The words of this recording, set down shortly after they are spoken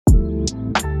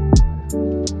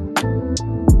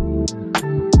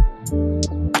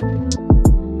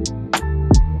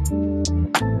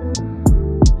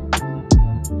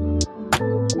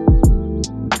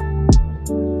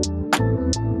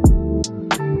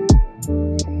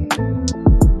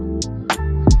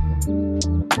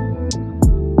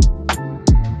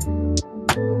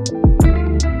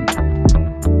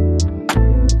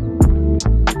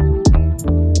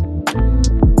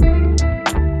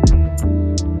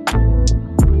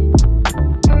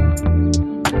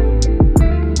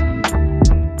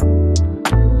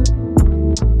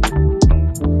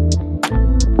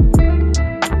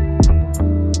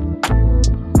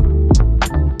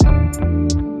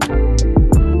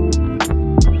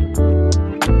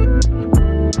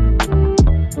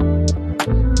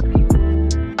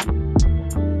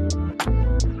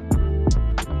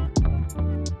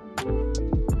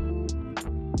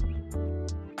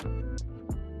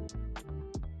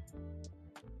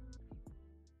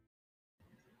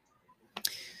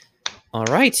All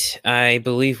right. I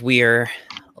believe we are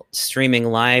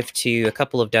streaming live to a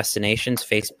couple of destinations,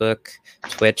 Facebook,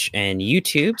 Twitch, and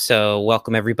YouTube. So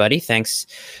welcome, everybody. Thanks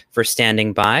for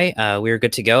standing by. We're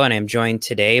good to go, and I'm joined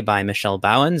today by Michelle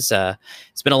Bowens.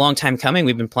 It's been a long time coming.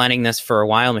 We've been planning this for a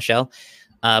while, Michelle.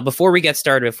 Before we get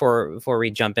started, before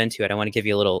we jump into it, I want to give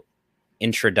you a little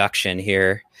introduction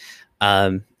here.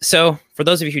 So for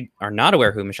those of you who are not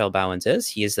aware who Michelle Bowens is,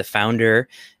 he is the founder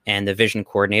and the vision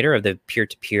coordinator of the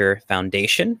Peer-to-Peer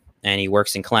Foundation, and he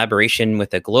works in collaboration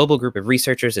with a global group of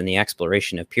researchers in the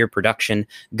exploration of peer production,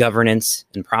 governance,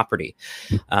 and property.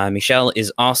 Michelle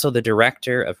is also the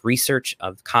director of research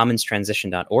of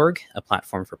commonstransition.org, a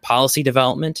platform for policy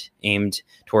development aimed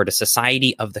toward a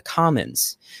society of the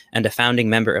commons, and a founding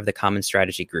member of the Commons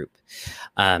Strategy Group.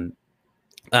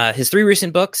 His three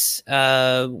recent books,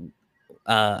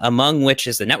 among which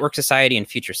is the Network Society and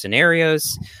Future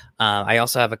Scenarios. I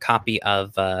also have a copy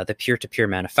of the Peer-to-Peer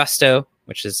Manifesto,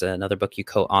 which is another book you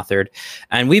co-authored.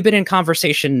 And we've been in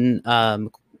conversation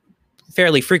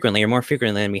fairly frequently, or more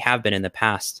frequently than we have been in the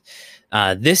past.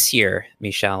 This year,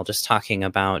 Michelle, just talking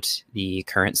about the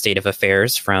current state of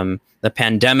affairs, from the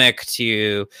pandemic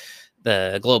to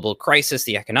the global crisis,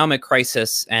 the economic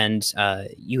crisis. And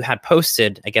you had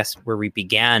posted, I guess, where we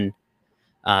began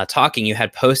talking, you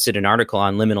had posted an article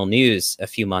on Liminal News a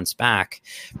few months back,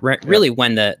 really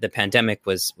when the pandemic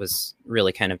was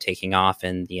really kind of taking off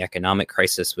and the economic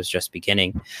crisis was just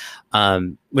beginning,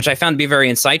 which I found to be very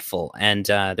insightful. And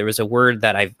there was a word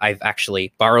that I've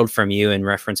actually borrowed from you and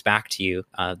referenced back to you,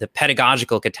 the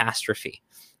pedagogical catastrophe.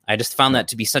 I just found that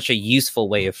to be such a useful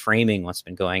way of framing what's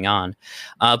been going on.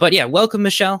 But yeah, welcome,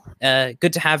 Michelle.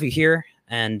 Good to have you here.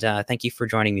 And thank you for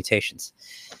joining Mutations.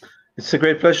 It's a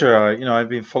great pleasure. I've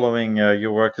been following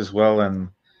your work as well, and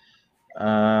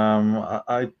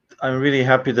I'm really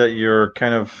happy that you're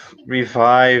kind of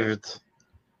revived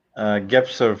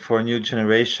Gepser for a new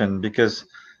generation, because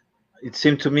it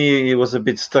seemed to me it was a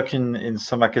bit stuck in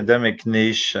some academic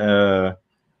niche, and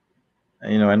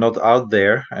not out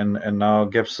there. And now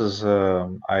Gepser's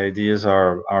ideas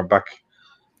are back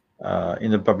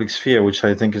in the public sphere, which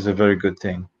I think is a very good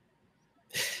thing.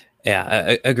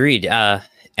 Yeah, agreed.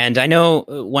 And I know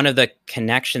one of the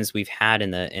connections we've had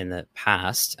in the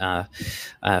past,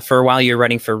 for a while, you're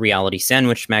writing for Reality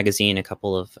Sandwich magazine, a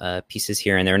couple of pieces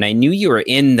here and there, and I knew you were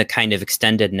in the kind of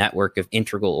extended network of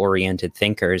integral-oriented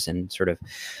thinkers and sort of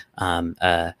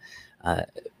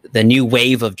the new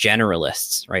wave of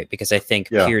generalists, right? Because I think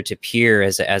peer-to-peer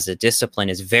as a discipline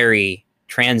is very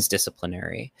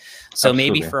transdisciplinary. So Absolutely.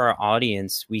 Maybe for our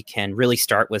audience, we can really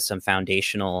start with some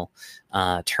foundational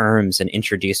terms and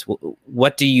introduce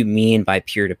what do you mean by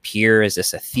peer-to-peer? Is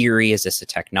this a theory? Is this a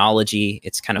technology?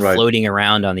 It's kind of floating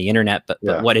around on the internet, but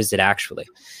what is it actually?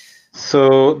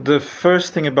 So the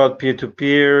first thing about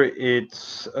peer-to-peer,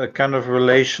 it's a kind of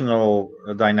relational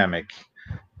dynamic.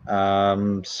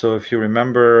 So if you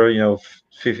remember,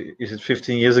 is it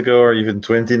 15 years ago or even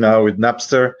 20 now with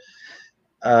Napster?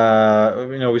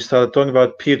 We started talking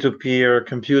about peer-to-peer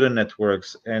computer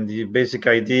networks, and the basic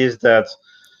idea is that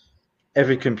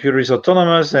every computer is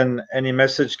autonomous and any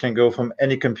message can go from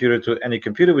any computer to any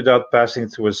computer without passing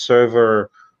through a server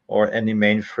or any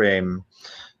mainframe.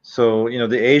 So,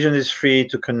 the agent is free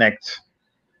to connect.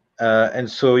 And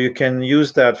so you can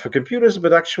use that for computers,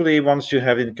 but actually once you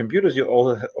have it in computers, you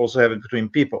also have it between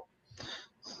people.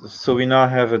 So we now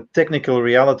have a technical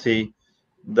reality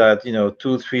that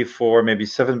 2, 3, 4, maybe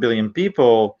 7 billion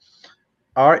people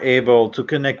are able to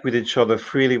connect with each other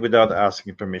freely without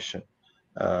asking permission.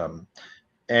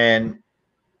 And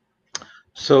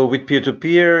so with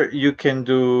peer-to-peer, you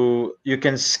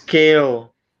can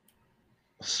scale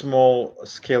small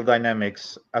scale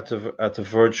dynamics at a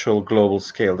virtual global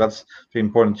scale. That's very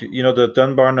important. The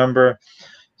Dunbar number.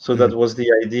 So that was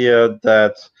the idea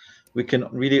that we can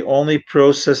really only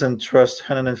process and trust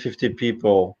 150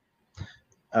 people.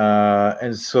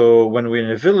 And so when we're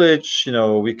in a village,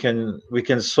 we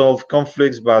can solve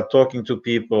conflicts by talking to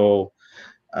people.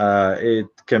 It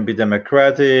can be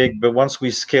democratic, but once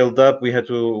we scaled up, we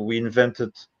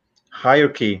invented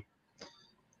hierarchy,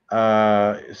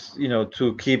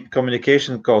 to keep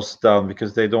communication costs down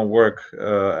because they don't work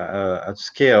at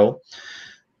scale.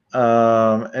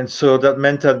 And so that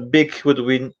meant that big would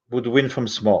win from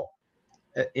small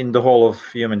in the whole of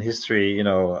human history.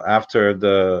 After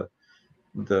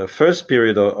the first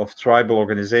period of tribal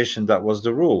organization, that was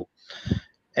the rule.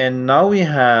 And now we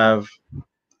have,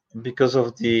 because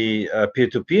of the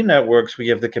peer-to-peer networks, we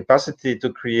have the capacity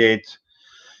to create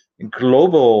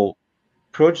global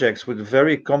projects with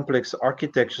very complex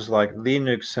architectures like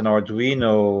Linux and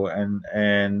Arduino,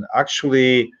 and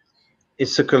actually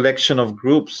it's a collection of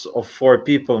groups of 4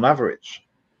 people on average,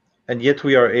 and yet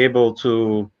we are able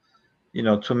to,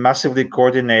 to massively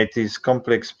coordinate these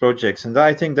complex projects. And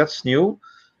I think that's new.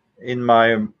 In my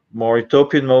more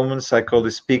utopian moments, I call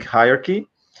this peak hierarchy,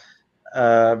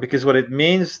 because what it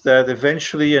means that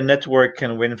eventually a network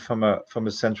can win from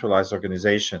a centralized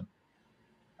organization,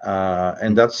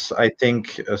 and that's, I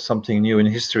think, something new in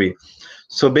history.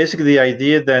 So basically, the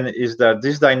idea then is that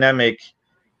this dynamic,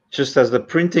 just as the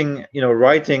printing,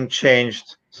 writing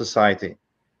changed society.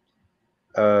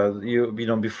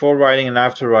 Before writing and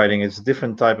after writing, it's a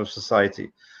different type of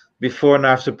society. Before and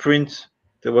after print,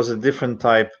 there was a different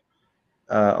type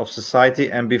of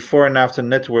society, and before and after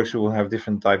networks, we will have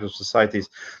different types of societies.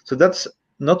 So that's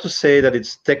not to say that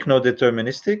it's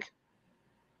techno-deterministic.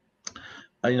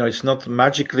 It's not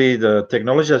magically the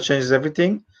technology that changes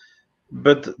everything,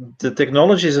 but the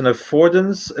technology is an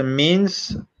affordance, a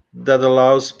means that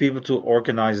allows people to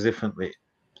organize differently.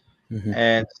 Mm-hmm.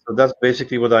 And so that's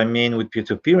basically what I mean with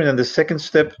peer-to-peer. And then the second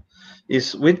step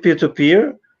is with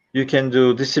peer-to-peer, you can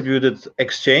do distributed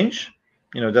exchange.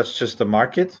 That's just the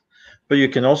market. But you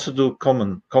can also do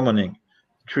commoning,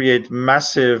 create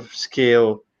massive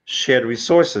scale shared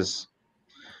resources.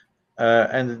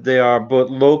 And they are both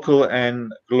local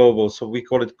and global. So we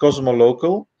call it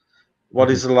cosmolocal.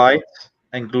 What is light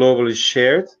and global is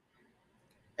shared,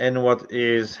 and what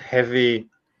is heavy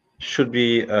should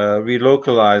be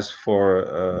relocalized for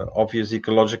obvious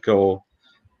ecological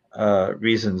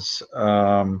reasons.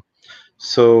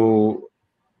 So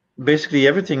basically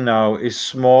everything now is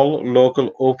small,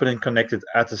 local, open, and connected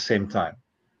at the same time.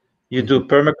 You do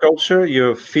permaculture,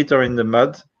 your feet are in the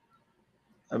mud,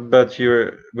 but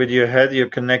with your head, you're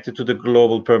connected to the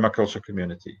global permaculture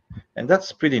community. And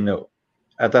that's pretty new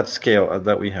at that scale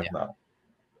that we have now.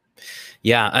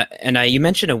 Yeah, and you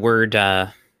mentioned a word,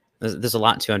 there's a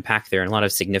lot to unpack there, and a lot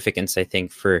of significance, I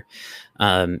think, for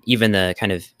even the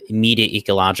kind of immediate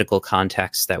ecological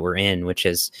context that we're in, which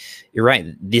is, you're right,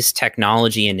 this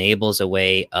technology enables a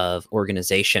way of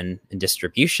organization and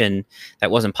distribution that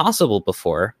wasn't possible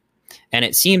before. And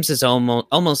it seems as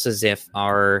almost as if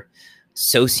our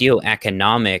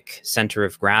socioeconomic center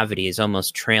of gravity is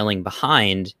almost trailing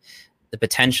behind the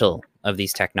potential of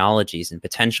these technologies and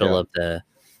potential of the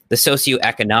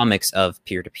socioeconomics of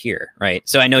peer-to-peer, right?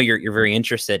 So I know you're very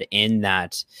interested in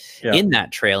that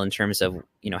trail in terms of,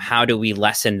 how do we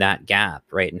lessen that gap,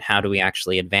 right? And how do we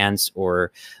actually advance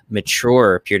or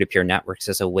mature peer-to-peer networks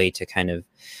as a way to kind of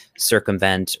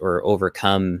circumvent or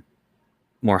overcome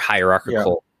more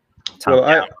hierarchical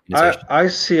top-down organization? I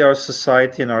see our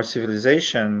society and our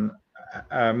civilization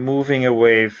moving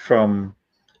away from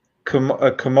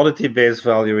a commodity-based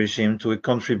value regime to a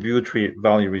contributory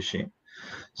value regime.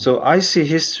 So I see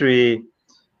history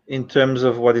in terms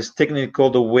of what is technically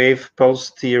called the wave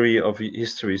pulse theory of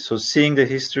history. So seeing the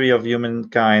history of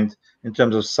humankind in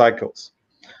terms of cycles,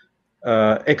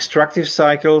 extractive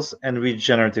cycles and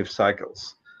regenerative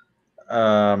cycles.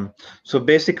 So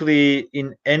basically,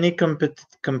 in any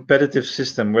competitive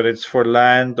system, whether it's for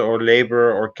land or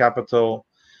labor or capital,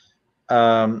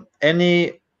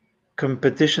 any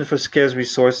competition for scarce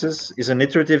resources is an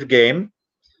iterative game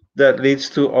that leads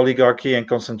to oligarchy and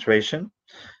concentration.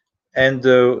 And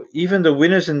even the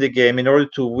winners in the game, in order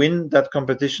to win that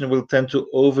competition, will tend to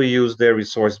overuse their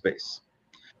resource base.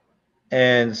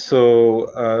 And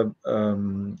so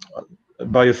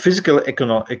biophysical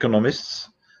economists,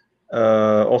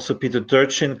 also Peter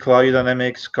Turchin,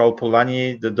 cryodynamics, Karl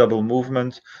Polanyi, the double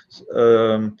movement,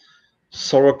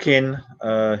 Sorokin,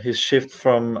 his shift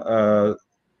from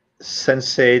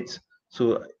sensate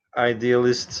to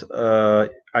idealist,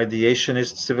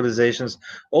 ideationist civilizations,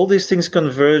 all these things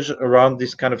converge around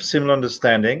this kind of similar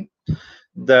understanding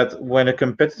that when a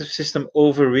competitive system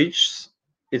overreaches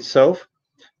itself,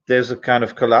 there's a kind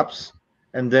of collapse,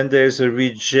 and then there's a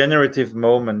regenerative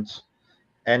moment.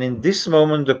 And in this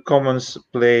moment, the commons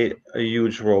play a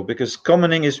huge role, because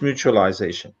commoning is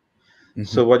mutualization.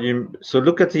 So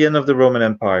look at the end of the Roman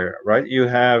Empire, right? You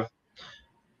have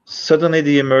suddenly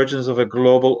the emergence of a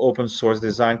global open source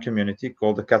design community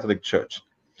called the Catholic Church,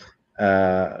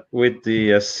 with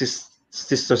the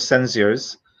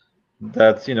Cistercians,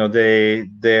 that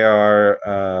they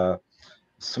are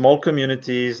small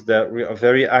communities that are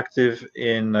very active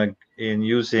in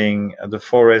using the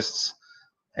forests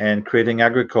and creating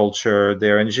agriculture.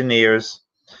 They're engineers,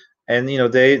 and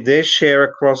they share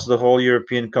across the whole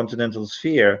European continental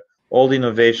sphere all the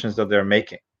innovations that they're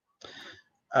making.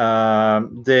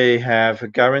 They have a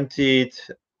guaranteed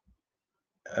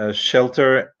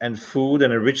shelter and food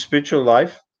and a rich spiritual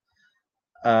life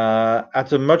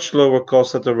at a much lower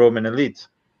cost than the Roman elite.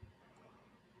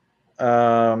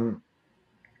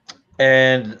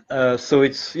 And so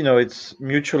it's, it's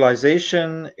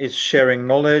mutualization, it's sharing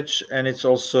knowledge, and it's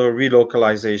also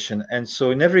relocalization. And so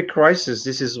in every crisis,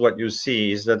 this is what you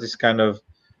see, is that this kind of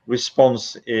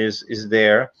response is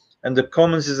there, and the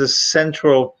commons is a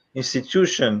central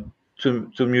institution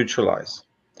to mutualize.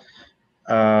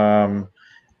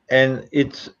 And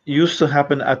it used to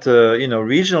happen at a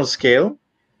regional scale,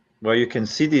 where you can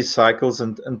see these cycles,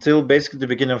 and until basically the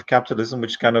beginning of capitalism,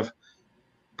 which kind of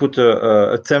put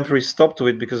a temporary stop to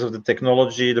it because of the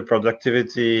technology, the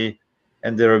productivity,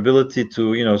 and their ability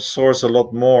to source a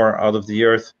lot more out of the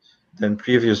earth than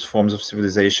previous forms of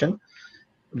civilization.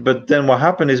 But then what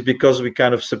happened is, because we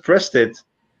kind of suppressed it,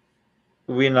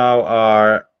 we now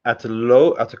are at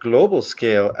a global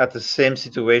scale at the same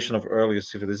situation of earlier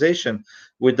civilization,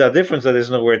 with that difference that there's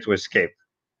nowhere to escape.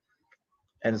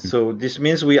 And so this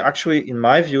means we actually, in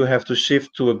my view, have to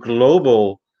shift to a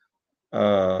global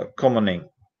commoning,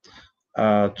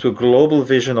 to a global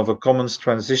vision of a commons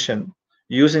transition,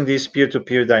 using these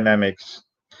peer-to-peer dynamics,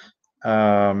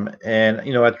 and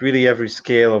at really every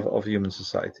scale of human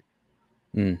society.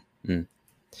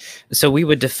 So we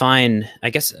would define, I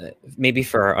guess, maybe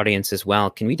for our audience as well,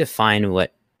 can we define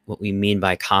what we mean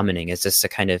by commoning? Is this a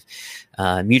kind of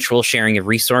mutual sharing of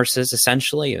resources,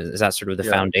 essentially? Is that sort of the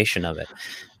foundation of it?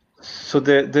 So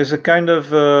there's a kind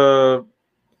of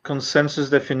consensus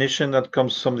definition that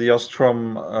comes from the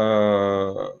Ostrom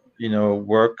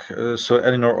work. So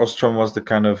Elinor Ostrom was the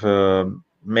kind of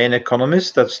main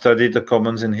economist that studied the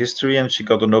commons in history, and she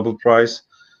got a Nobel Prize.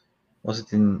 Was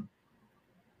it in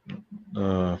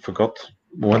forgot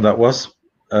when that was,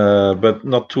 but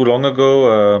not too long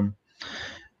ago.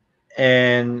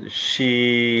 And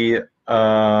she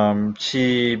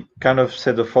kind of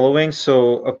said the following: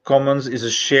 so a commons is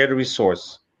a shared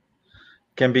resource.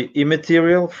 Can be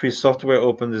immaterial, free software,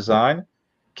 open design.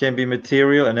 Can be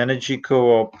material, an energy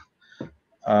co-op,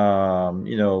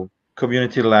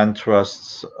 community land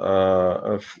trusts,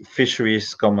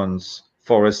 fisheries commons,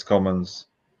 forest commons,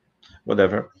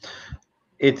 whatever.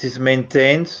 It is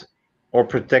maintained or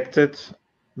protected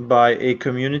by a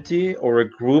community or a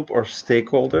group or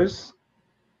stakeholders,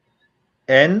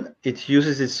 and it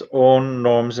uses its own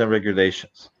norms and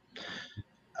regulations.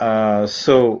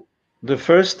 So the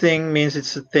first thing means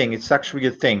it's a thing. It's actually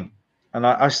a thing. And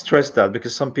I stress that,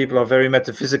 because some people are very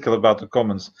metaphysical about the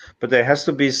commons, but there has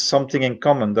to be something in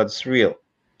common that's real.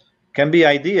 Can be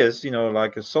ideas,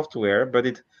 like a software,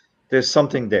 but there's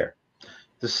something there.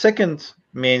 The second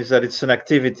means that it's an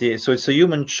activity, so it's a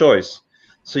human choice.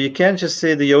 So you can't just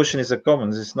say the ocean is a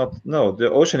commons. It's not. No, the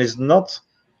ocean is not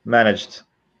managed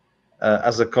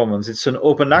as a commons. It's an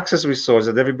open access resource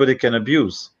that everybody can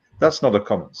abuse. That's not a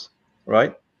commons,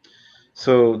 right?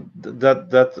 So but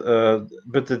the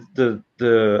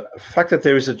fact that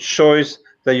there is a choice,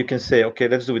 that you can say, okay,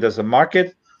 let's do it as a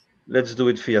market, let's do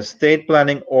it via state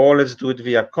planning, or let's do it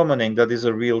via commoning. That is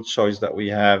a real choice that we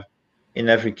have in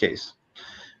every case.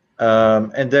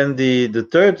 And then the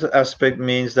third aspect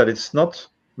means that it's not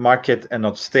market and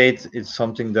not state. It's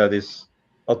something that is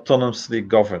autonomously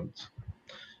governed.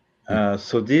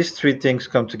 So these three things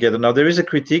come together. Now, there is a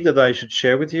critique that I should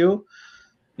share with you.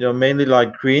 Mainly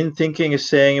like green thinking is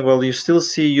saying, well, you still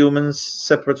see humans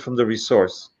separate from the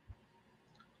resource.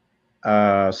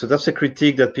 So that's a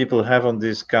critique that people have on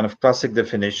this kind of classic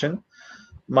definition.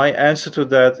 My answer to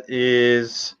that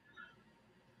is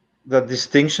that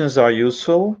distinctions are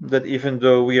useful, that even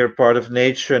though we are part of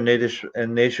nature and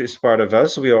nature is part of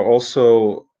us, we are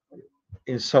also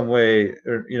in some way,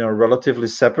 relatively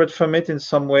separate from it in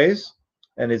some ways.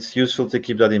 And it's useful to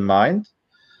keep that in mind.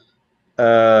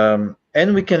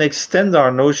 And we can extend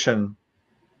our notion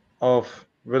of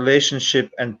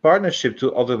relationship and partnership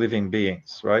to other living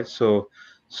beings, right? So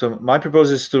my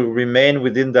proposal is to remain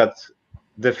within that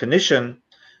definition,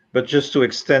 but just to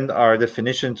extend our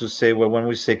definition to say, well, when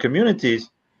we say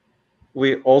communities,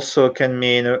 we also can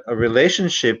mean a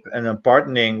relationship and a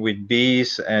partnering with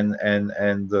bees and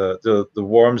the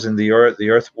worms in the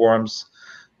earthworms.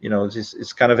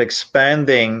 It's kind of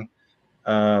expanding.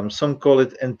 Some call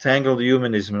it entangled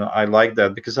humanism. I like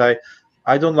that, because I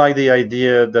don't like the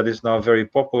idea that is now very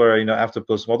popular, after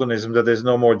postmodernism, that there's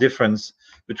no more difference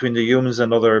between the humans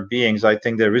and other beings. I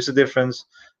think there is a difference.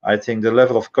 I think the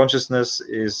level of consciousness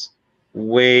is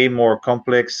way more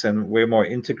complex and way more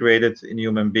integrated in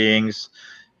human beings,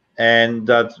 and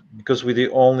that because we're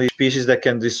the only species that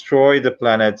can destroy the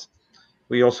planet,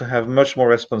 we also have much more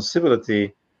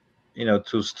responsibility,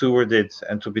 to steward it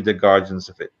and to be the guardians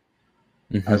of it.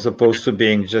 As opposed to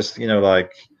being just,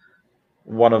 like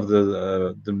one of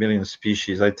the million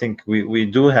species. I think we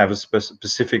do have a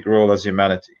specific role as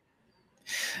humanity.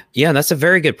 Yeah, that's a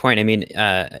very good point. I mean,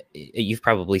 you've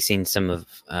probably seen some of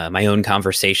my own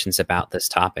conversations about this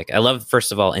topic. I love,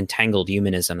 first of all, entangled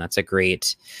humanism. It's a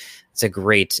great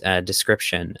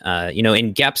description.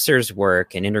 In Gebser's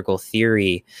work and integral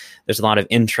theory, there's a lot of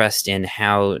interest in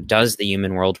how does the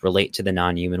human world relate to the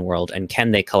non-human world, and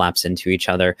can they collapse into each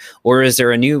other, or is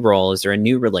there a new role? Is there a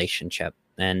new relationship?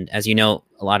 And as you know,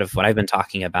 a lot of what I've been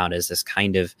talking about is this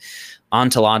kind of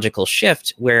ontological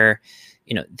shift where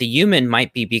the human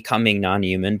might be becoming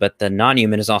non-human, but the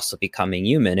non-human is also becoming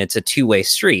human. It's a two-way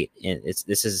street.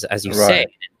 This is, as you say,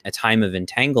 a time of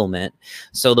entanglement.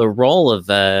 So the role of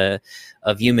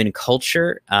human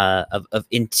culture, of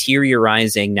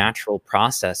interiorizing natural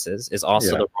processes, is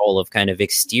also the role of kind of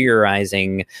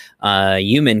exteriorizing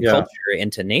human culture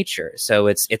into nature. So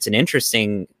it's an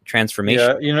interesting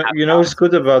transformation. Yeah, what's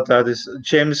good about that is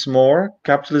James Moore,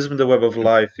 Capitalism: The Web of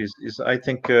Life, is I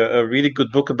think a really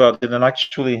good book about it, and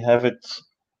actually have it.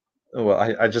 Well,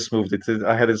 I just moved it.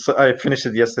 I finished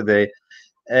it yesterday,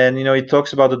 and he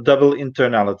talks about the double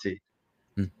internality.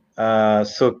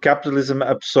 So capitalism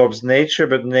absorbs nature,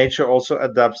 but nature also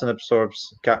adapts and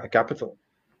absorbs capital.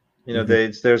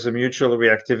 There's a mutual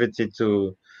reactivity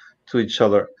to each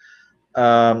other.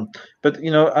 But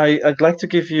I'd like to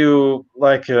give you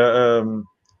like a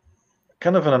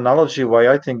kind of an analogy why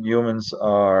I think humans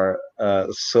are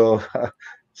so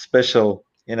special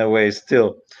in a way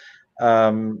still.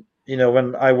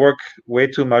 When I work way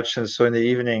too much, and so in the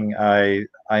evening I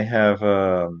have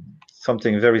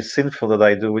something very sinful that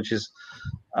I do, which is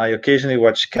I occasionally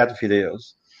watch cat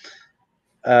videos.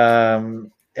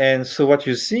 And so what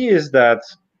you see is that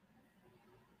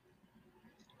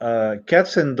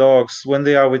cats and dogs, when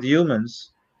they are with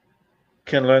humans,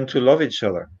 can learn to love each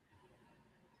other.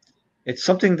 It's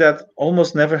something that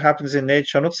almost never happens in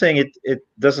nature. I'm not saying it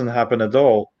doesn't happen at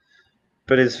all,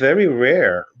 but it's very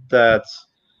rare that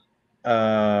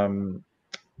and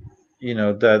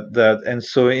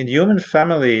so in human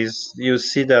families you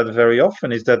see that very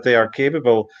often, is that they are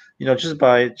capable, just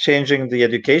by changing the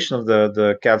education of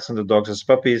the cats and the dogs as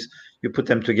puppies, you put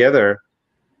them together,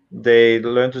 they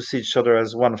learn to see each other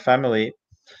as one family.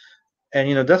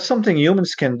 And that's something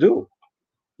humans can do,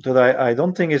 that I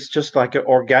don't think it's just like an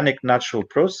organic natural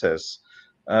process.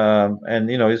 And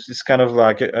it's kind of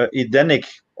like a Edenic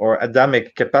or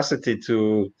Adamic capacity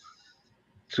to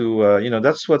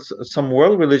that's what some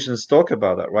world religions talk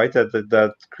about, that, right?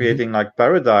 That creating like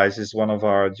paradise is one of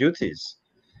our duties.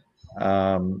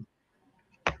 And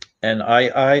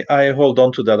I hold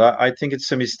on to that. I think it's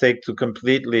a mistake to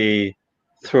completely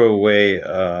throw away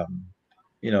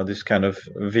this kind of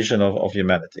vision of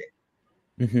humanity.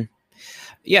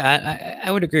 Yeah,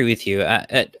 I would agree with you.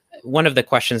 One of the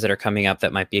questions that are coming up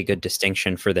that might be a good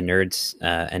distinction for the nerds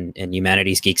and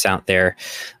humanities geeks out there,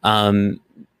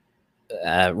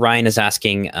 Ryan is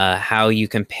asking how you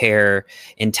compare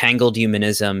entangled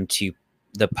humanism to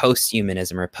the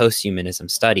post-humanism or post-humanism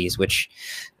studies, which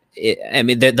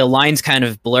the lines kind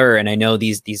of blur, and I know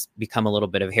these become a little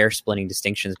bit of hair-splitting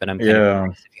distinctions, but I'm kind of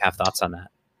curious if you have thoughts on that.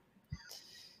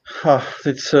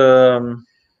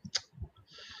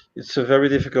 It's a very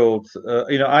difficult.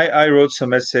 I wrote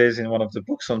some essays in one of the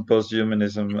books on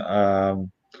post-humanism,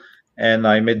 and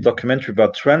I made a documentary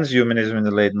about transhumanism in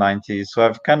the late 90s. So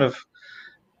I've kind of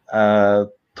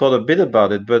thought a bit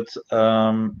about it, but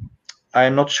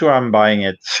I'm not sure I'm buying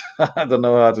it. I don't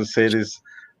know how to say this.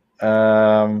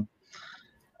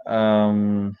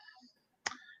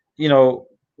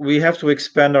 We have to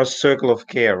expand our circle of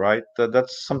care, right?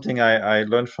 That's something I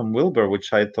learned from Wilber,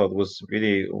 which I thought was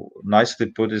really nicely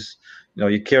put, is,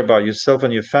 you care about yourself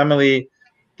and your family,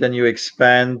 then you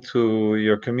expand to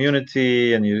your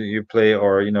community, and you play,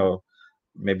 or,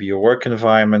 maybe your work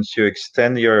environments, you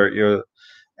extend your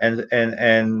and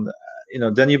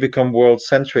then you become world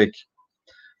centric.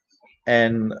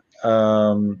 And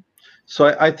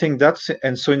so I think that's,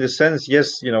 and so in the sense,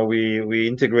 yes, we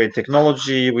integrate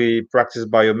technology, we practice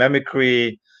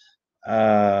biomimicry.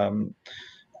 I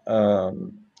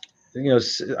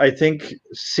think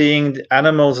seeing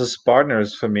animals as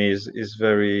partners for me is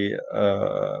very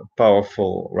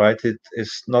powerful, right?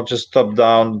 It's not just top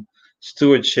down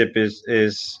stewardship, is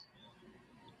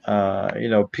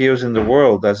peers in the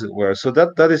world, as it were. So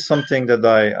that is something that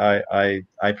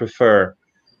I prefer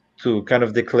to kind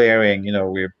of declaring,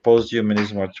 we're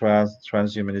post-humanism or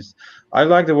transhumanism. I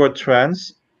like the word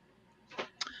trans,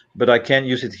 but I can't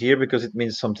use it here because it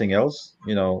means something else,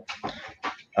 but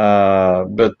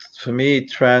for me,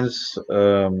 trans,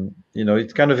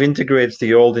 it kind of integrates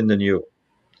the old in the new.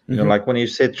 Like when you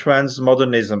say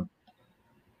transmodernism,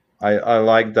 I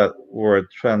like that word,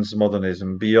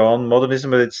 transmodernism, beyond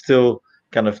modernism, but it's still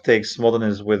kind of takes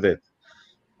modernism with it.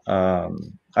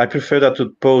 I prefer that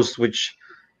to post, which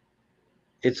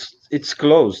it's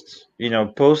closed.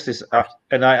 Post is,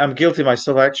 and I'm guilty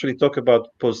myself. I actually talk about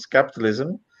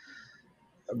post-capitalism,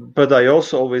 but I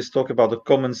also always talk about a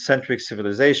common-centric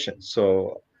civilization.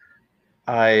 So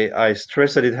I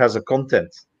stress that it has a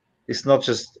content. It's not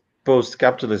just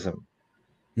post-capitalism.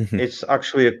 It's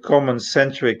actually a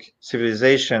common-centric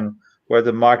civilization where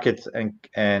the market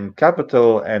and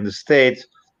capital and the state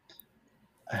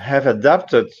have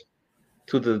adapted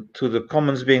to the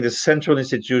commons being the central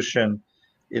institution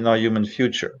in our human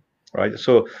future, right?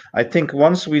 So I think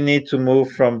once we need to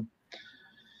move from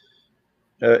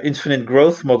infinite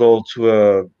growth model to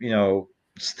a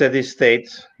steady state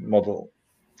model,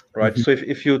 right? So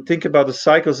if you think about the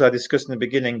cycles I discussed in the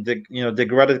beginning, the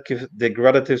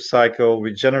degradative cycle,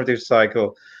 regenerative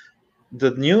cycle,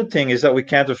 the new thing is that we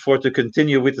can't afford to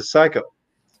continue with the cycle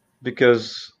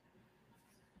because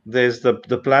there's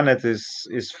the planet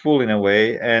is full in a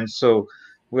way, and so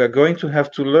we are going to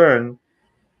have to learn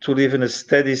to live in a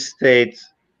steady state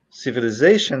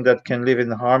civilization that can live in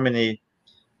harmony,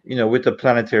 with the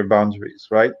planetary boundaries,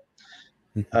 right?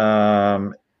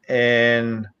 Yeah,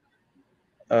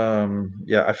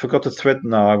 I forgot the thread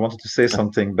now. I wanted to say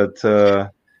something, but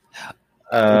the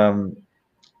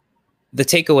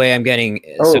takeaway I'm getting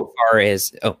so far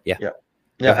is I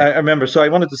remember. So I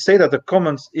wanted to say that the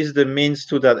commons is the means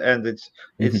to that end. It's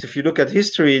if you look at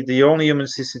history, the only human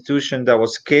institution that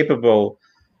was capable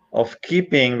of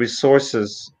keeping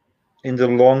resources in the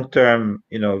long term,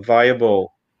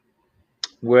 viable,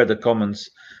 were the commons.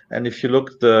 And if you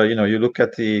look you look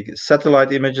at the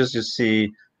satellite images, you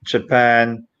see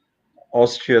Japan,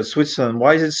 Austria, Switzerland.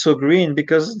 Why is it so green?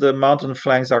 Because the mountain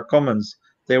flanks are commons.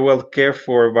 They're well cared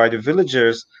for by the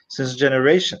villagers since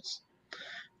generations.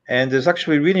 And there's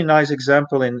actually a really nice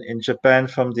example in Japan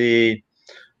from the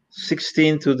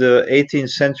 16th to the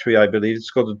 18th century, I believe.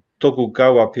 It's called the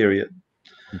Tokugawa period,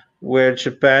 where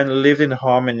Japan lived in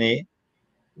harmony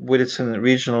with its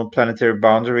regional planetary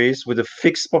boundaries with a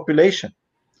fixed population.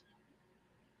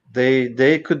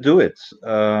 They could do it.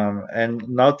 And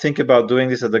now think about doing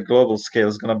this at a global scale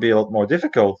is going to be a lot more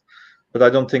difficult. But I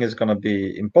don't think it's going to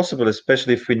be impossible,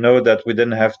 especially if we know that we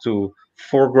didn't have to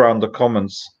foreground the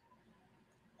commons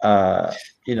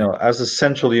as a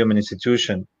central human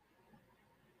institution.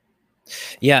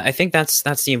 Yeah, I think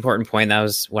that's the important point. That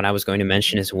was what I was going to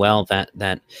mention as well,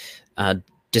 that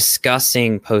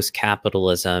discussing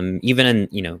post-capitalism, even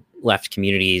in left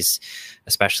communities,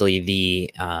 especially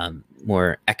the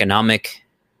more economic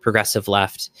progressive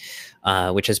left,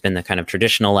 which has been the kind of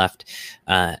traditional left,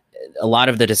 a lot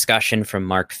of the discussion from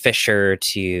Mark Fisher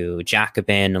to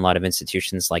Jacobin, a lot of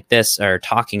institutions like this are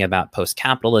talking about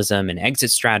post-capitalism and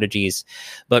exit strategies.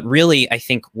 But really, I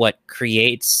think what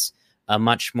creates a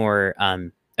much more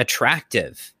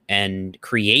attractive and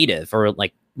creative, or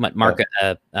like what Mark,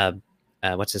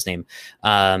 what's his name?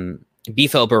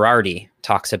 Bifo Berardi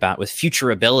talks about with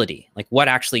futurability, like what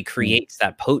actually creates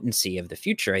that potency of the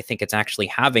future. I think it's actually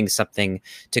having something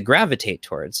to gravitate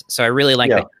towards. So I really like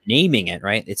that you're naming it,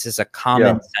 right? It's just a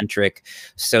common-centric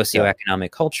socioeconomic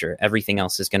culture. Everything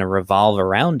else is going to revolve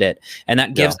around it. And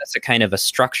that gives us a kind of a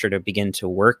structure to begin to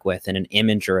work with, and an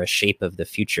image or a shape of the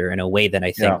future in a way that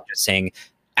I think just saying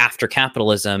after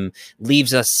capitalism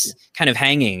leaves us kind of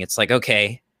hanging. It's like,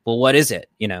 okay, well, what is it?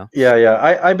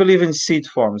 I believe in seed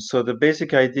forms. So the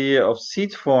basic idea of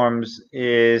seed forms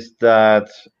is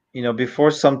that before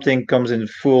something comes in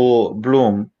full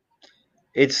bloom,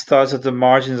 it starts at the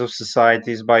margins of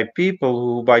societies by people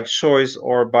who by choice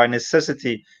or by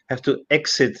necessity have to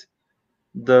exit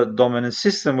the dominant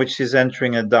system, which is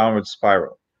entering a downward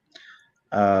spiral.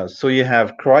 So you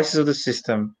have crisis of the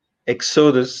system,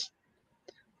 exodus,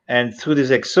 and through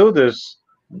this exodus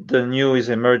the new is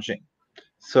emerging.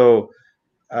 So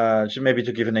maybe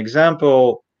to give an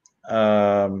example,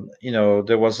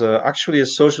 there was actually a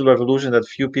social revolution that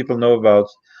few people know about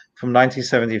from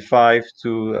 1975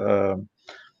 to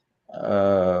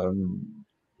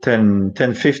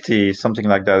 1050, something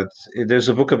like that. There's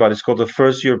a book about it. It's called The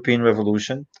First European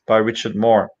Revolution by Richard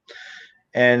Moore.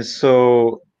 And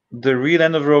so the real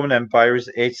end of the Roman Empire is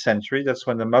 8th century. That's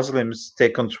when the Muslims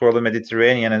take control of the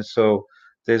Mediterranean, and so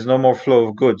there's no more flow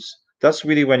of goods. That's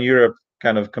really when Europe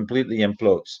kind of completely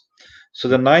implodes. So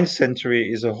the 9th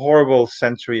century is a horrible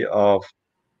century of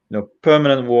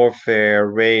permanent warfare,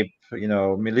 rape,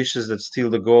 militias that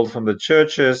steal the gold from the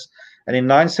churches. And in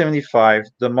 975,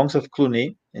 the monks of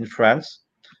Cluny in France,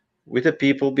 with the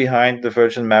people behind the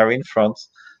Virgin Mary in front,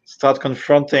 start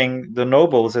confronting the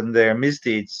nobles and their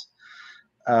misdeeds.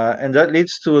 And that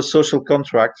leads to a social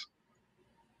contract,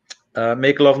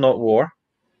 make love, not war.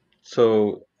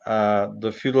 So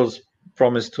the feudals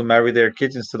promised to marry their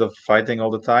kids instead of fighting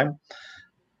all the time.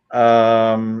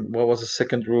 What was the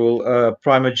second rule?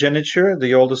 Primogeniture.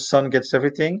 The oldest son gets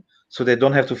everything, so they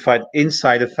don't have to fight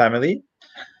inside the family.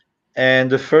 And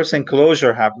the first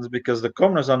enclosure happens because the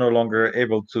commoners are no longer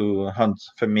able to hunt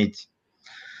for meat.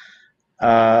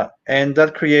 And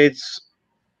that creates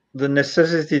the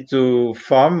necessity to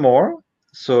farm more.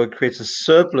 So it creates a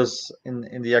surplus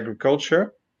in the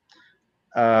agriculture.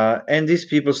 And these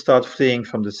people start fleeing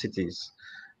from the cities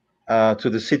to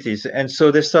the cities. And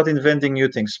so they start inventing new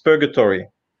things. Purgatory,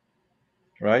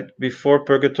 right? Before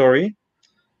purgatory,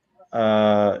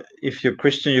 if you're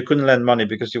Christian, you couldn't lend money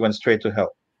because you went straight to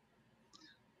hell.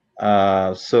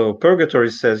 So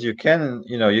purgatory says you can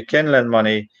lend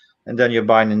money, and then you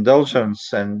buy an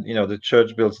indulgence, and the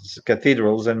church builds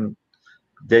cathedrals, and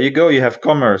there you go. You have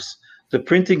commerce. The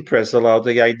printing press allowed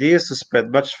the ideas to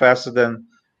spread much faster than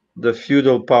the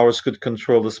feudal powers could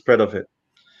control the spread of it.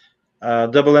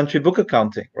 Double entry book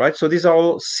accounting, right? So these are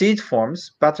all seed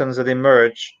forms, patterns that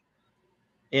emerge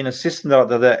in a system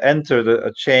that enter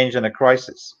a change and a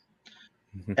crisis.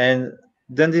 Mm-hmm. And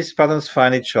then these patterns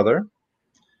find each other.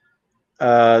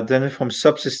 Then from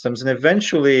subsystems, and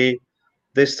eventually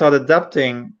they start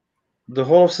adapting the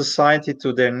whole of society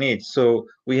to their needs. So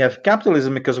we have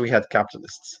capitalism because we had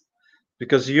capitalists,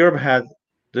 because Europe had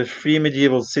the free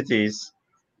medieval cities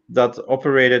that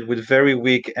operated with very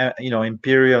weak,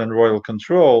 imperial and royal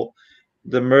control.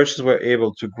 The merchants were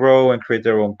able to grow and create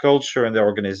their own culture and their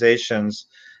organizations,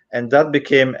 and that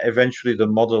became eventually the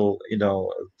model,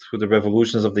 through the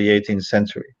revolutions of the 18th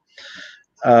century.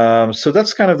 So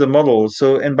that's kind of the model.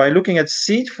 So, and by looking at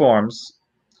seed forms,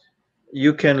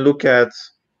 you can look at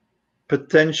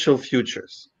potential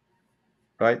futures,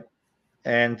 right?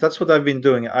 And that's what I've been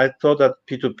doing. I thought that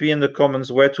P2P and the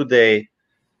commons were today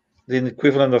the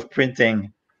equivalent of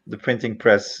printing, the printing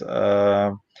press.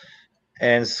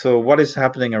 And so what is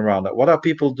happening around that? What are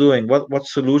people doing? What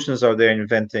solutions are they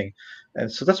inventing?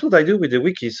 And so that's what I do with the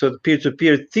wiki. So the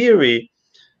peer-to-peer theory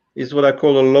is what I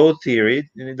call a low theory.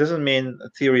 It doesn't mean a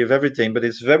theory of everything, but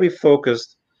it's very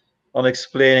focused on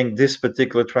explaining this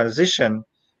particular transition.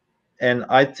 And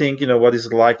I think, what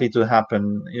is likely to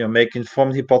happen, make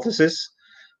informed hypothesis.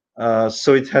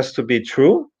 So it has to be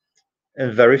true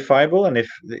and verifiable. And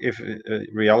if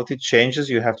reality changes,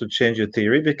 you have to change your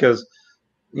theory, because,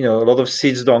 a lot of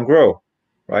seeds don't grow,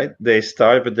 right? They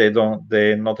start, but they don't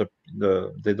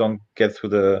get through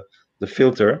the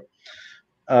filter.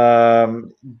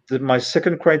 My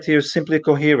second criteria is simply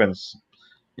coherence.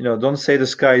 Don't say the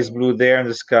sky is blue there and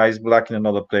the sky is black in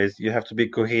another place. You have to be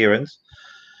coherent.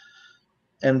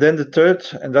 And then the third,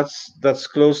 and that's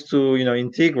close to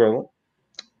integral.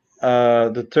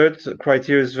 The third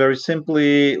criteria is very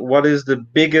simply, what is the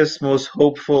biggest, most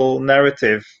hopeful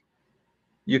narrative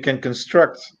you can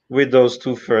construct with those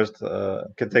two first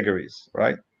categories,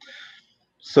 right?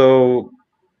 So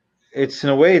it's, in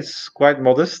a way, it's quite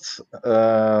modest,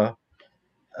 but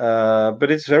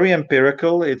it's very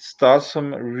empirical. It starts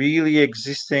from really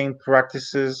existing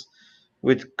practices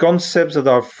with concepts that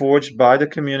are forged by the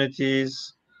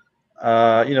communities.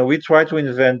 We try to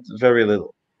invent very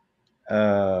little,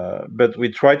 but we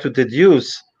try to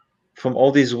deduce from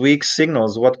all these weak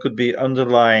signals what could be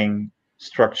underlying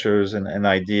structures and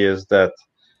ideas that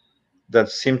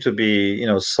seem to be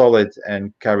solid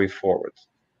and carry forward.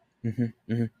 Mm-hmm,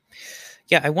 mm-hmm.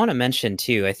 Yeah, I want to mention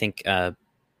too, I think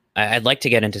I'd like to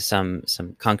get into some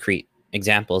concrete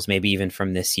examples, maybe even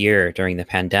from this year during the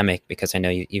pandemic, because I know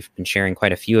you've been sharing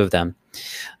quite a few of them.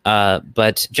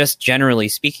 But just generally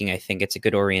speaking, I think it's a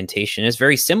good orientation. It's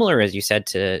very similar, as you said,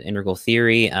 to integral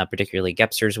theory, particularly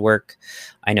Gebser's work.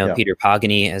 I know Peter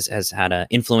Pagani has had an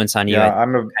influence on you. Yeah,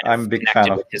 I'm a big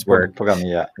fan of his work.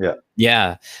 Pagani.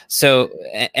 Yeah. So,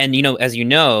 and as you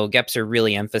know, Gebser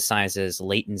really emphasizes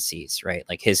latencies, right?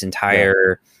 Like his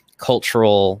entire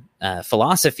cultural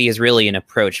philosophy is really an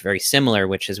approach very similar,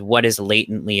 which is what is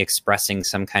latently expressing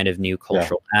some kind of new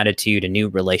cultural attitude, a new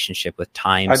relationship with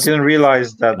time. I didn't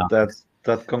realize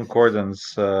that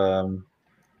concordance. I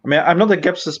mean, I'm not a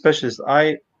Gebser specialist.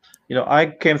 I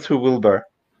came through Wilber.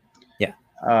 Yeah.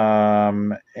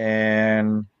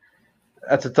 And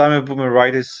at the time of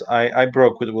Boomeritis, I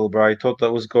broke with Wilber. I thought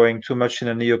that was going too much in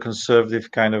a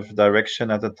neoconservative kind of direction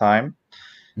at the time.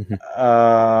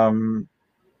 Mm-hmm.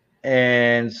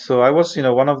 And so I was, I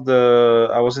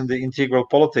was in the integral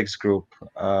politics group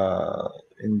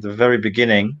in the very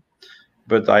beginning,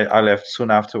 but I left soon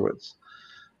afterwards.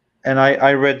 And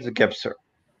I read the Gebser,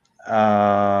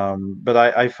 but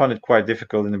I found it quite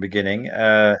difficult in the beginning.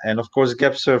 And of course,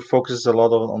 Gebser focuses a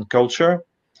lot on culture,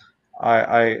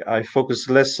 I focus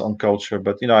less on culture,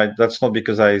 but that's not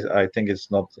because I think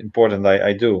it's not important.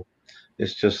 I do.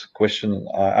 It's just a question.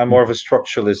 I'm more of a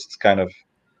structuralist kind of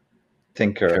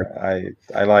thinker. Sure.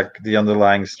 I like the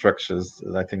underlying structures.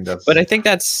 I think But I that's think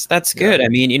that's yeah, good. I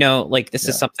mean, like this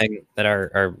is yeah, something that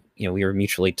our we were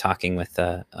mutually talking with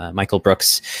Michael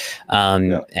Brooks,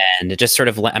 yeah. and it just sort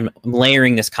of I'm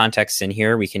layering this context in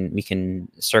here. We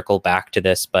can circle back to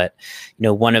this, but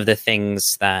one of the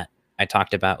things that I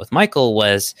talked about with Michael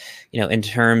was, in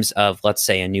terms of, let's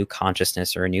say, a new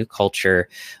consciousness or a new culture,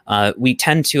 we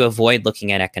tend to avoid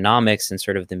looking at economics and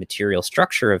sort of the material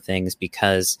structure of things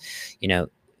because,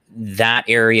 that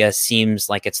area seems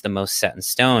like it's the most set in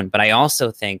stone. But I also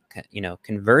think,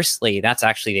 conversely, that's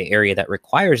actually the area that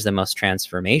requires the most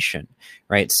transformation,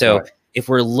 right? So Right. if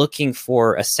we're looking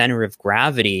for a center of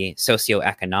gravity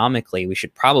socioeconomically, we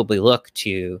should probably look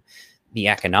to the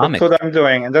That's economic. what I'm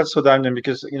doing, and that's what I'm doing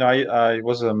because I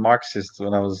was a Marxist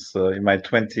when I was in my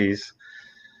 20s,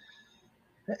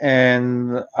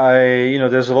 and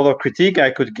there's a lot of critique I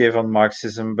could give on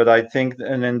Marxism, but I think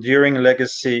an enduring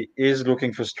legacy is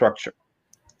looking for structure,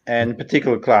 and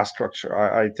particular class structure.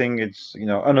 I think it's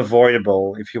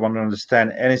unavoidable if you want to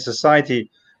understand any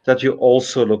society that you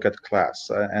also look at class,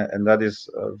 and that is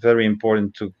very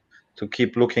important to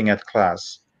keep looking at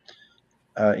class.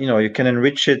 You can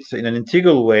enrich it in an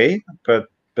integral way, but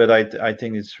I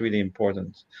think it's really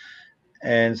important.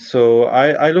 And so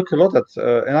I look a lot at,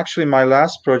 and actually my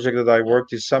last project that I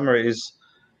worked this summer is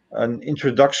an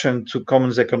introduction to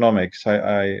commons economics.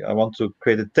 I want to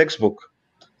create a textbook.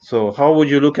 So how would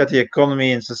you look at the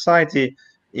economy and society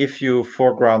if you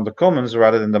foreground the commons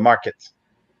rather than the market?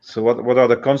 So what are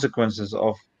the consequences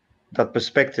of that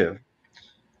perspective?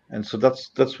 And so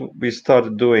that's what we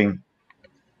started doing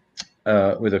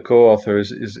with the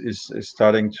co-authors is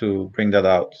starting to bring that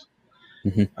out.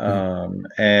 Mhm.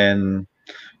 And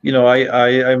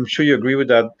I'm sure you agree with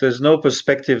that. There's no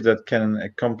perspective that can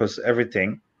encompass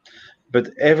everything, but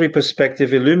every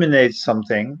perspective illuminates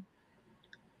something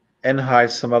and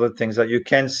hides some other things that you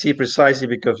can't see precisely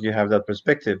because you have that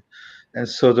perspective. And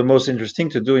so the most interesting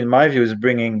to do, in my view, is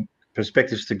bringing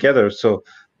perspectives together. So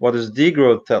what does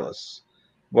degrowth tell us?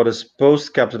 What does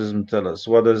post-capitalism tell us?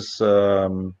 What does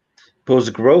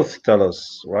post-growth tell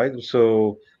us, right?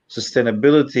 So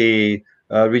sustainability,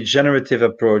 regenerative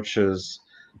approaches,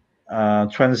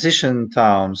 transition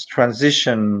towns,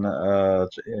 transition. I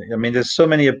mean, there's so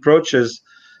many approaches,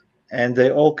 and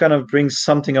they all kind of bring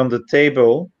something on the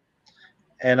table.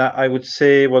 And I would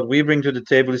say what we bring to the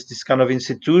table is this kind of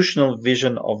institutional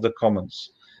vision of the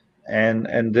commons, and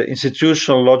the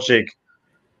institutional logic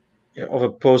of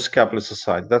a post-capitalist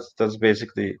society. That's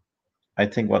basically, I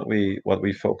think, what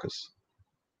we focus.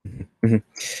 Mhm.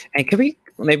 And could we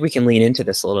maybe we can lean into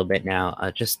this a little bit now?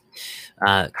 Just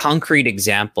concrete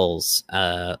examples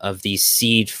of these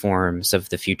seed forms of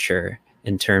the future.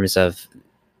 In terms of,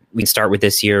 we can start with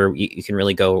this year. You can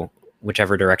really go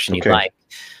whichever direction you'd Okay. like,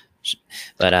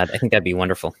 but I think that'd be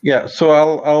wonderful. Yeah. So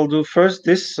I'll do first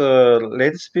this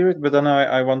latest period, but then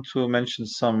I want to mention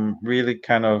some really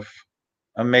kind of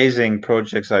amazing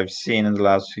projects I've seen in the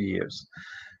last few years.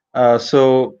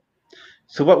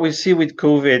 So what we see with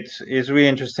COVID is really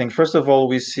interesting. First of all,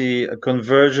 we see a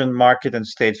convergent market and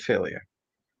state failure,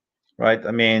 right?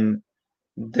 I mean,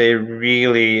 they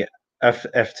really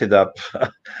effed it up.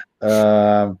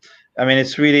 I mean,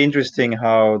 it's really interesting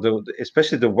how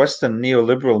especially the Western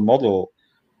neoliberal model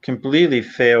completely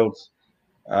failed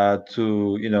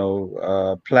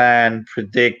to plan,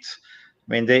 predict.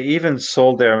 I mean, they even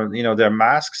sold their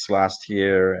masks last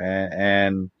year,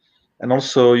 and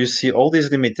also you see all these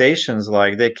limitations,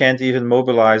 like they can't even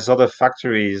mobilize other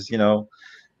factories,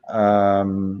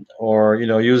 or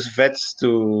use vets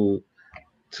to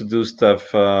do stuff.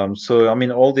 So I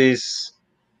mean, all these,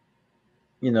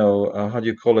 how do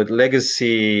you call it,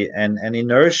 legacy and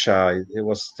inertia. It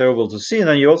was terrible to see, and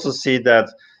then you also see that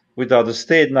without the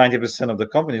state, 90% of the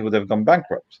companies would have gone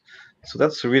bankrupt. So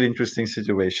that's a really interesting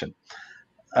situation.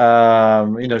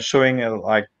 Showing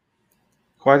like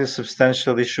quite a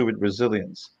substantial issue with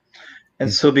resilience.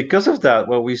 And so because of that,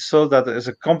 well, we saw that as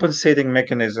a compensating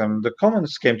mechanism, the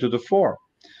commons came to the fore.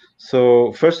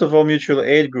 So first of all, mutual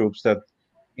aid groups that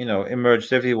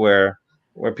emerged everywhere,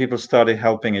 where people started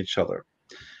helping each other.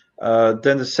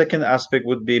 Then the second aspect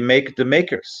would be make the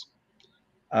makers.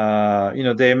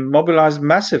 They mobilized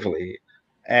massively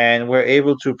and were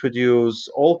able to produce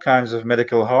all kinds of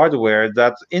medical hardware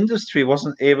that industry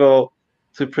wasn't able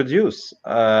to produce,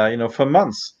 for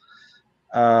months.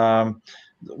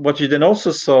 What you then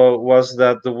also saw was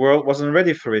that the world wasn't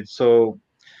ready for it. So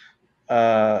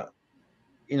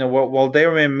while they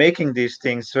were making these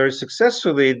things very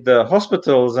successfully, the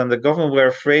hospitals and the government were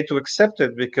afraid to accept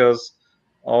it because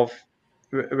of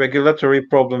regulatory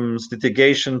problems,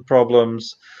 litigation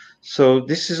problems. So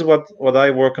this is what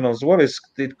I work on as well. Is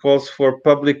it calls for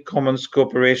public commons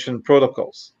cooperation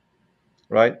protocols,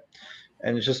 right?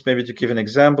 And just maybe to give an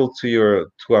example to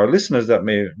our listeners that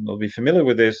may not be familiar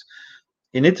with this,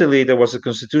 in Italy there was a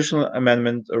constitutional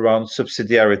amendment around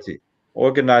subsidiarity,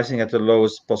 organizing at the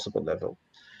lowest possible level.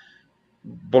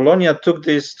 Bologna took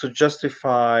this to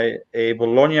justify a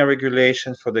Bologna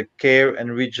regulation for the care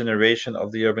and regeneration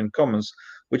of the urban commons,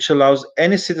 which allows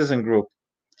any citizen group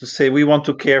to say, we want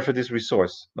to care for this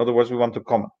resource. In other words, we want to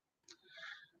common.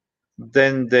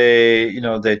 Then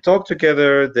they talk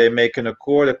together, they make an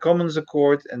accord, a commons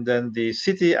accord, and then the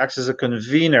city acts as a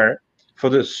convener for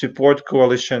the support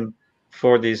coalition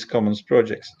for these commons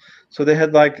projects. So they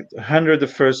had like 100 the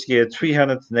first year,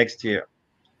 300 next year.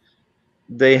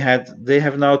 They have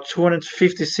now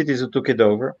 250 cities who took it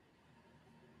over,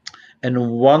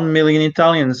 and 1 million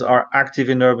Italians are active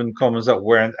in urban commons that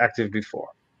weren't active before.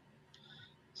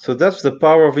 So that's the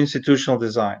power of institutional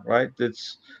design, right?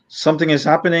 It's something is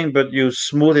happening, but you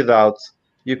smooth it out.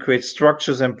 You create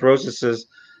structures and processes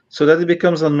so that it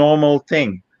becomes a normal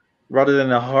thing. Rather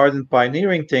than a hard and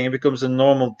pioneering thing, it becomes a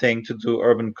normal thing to do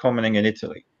urban commoning in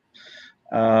Italy.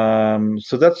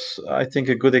 So that's, I think,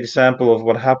 a good example of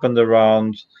what happened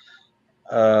around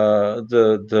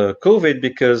the COVID,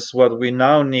 because what we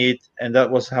now need, and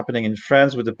that was happening in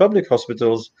France with the public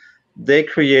hospitals, they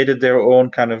created their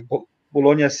own kind of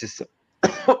Bologna system.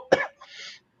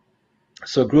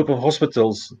 So a group of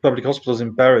hospitals, public hospitals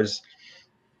in Paris,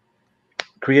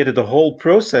 created a whole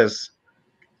process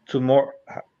to more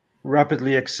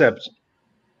rapidly accept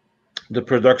the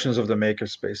productions of the maker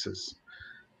spaces.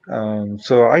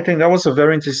 So I think that was a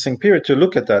very interesting period to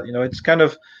look at that. It's kind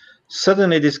of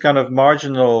suddenly this kind of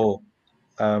marginal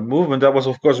movement that was,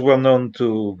 of course, well known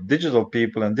to digital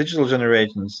people and digital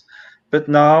generations. But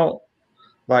now,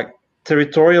 like,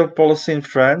 territorial policy in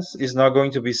France is now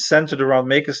going to be centered around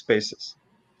maker spaces.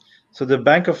 So the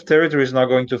Bank of Territory is now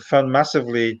going to fund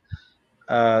massively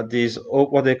these,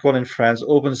 what they call in France,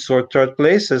 open source third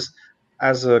places,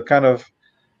 as a kind of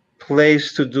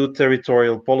place to do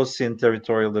territorial policy and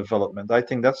territorial development. I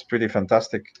think that's pretty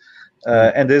fantastic.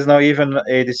 And there's now even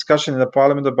a discussion in the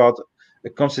parliament about a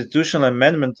constitutional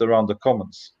amendment around the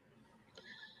commons.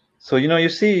 So, you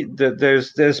see that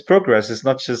there's progress. It's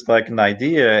not just like an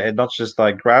idea and not just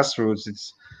like grassroots.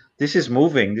 This is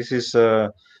moving. This is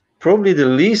probably the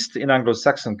least in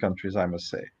Anglo-Saxon countries, I must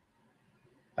say.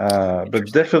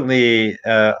 But definitely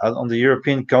on the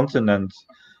European continent,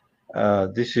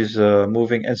 this is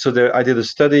moving. And so I did a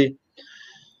study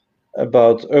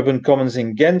about urban commons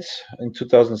in Ghent in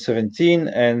 2017,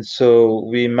 and so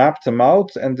we mapped them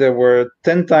out, and there were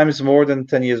 10 times more than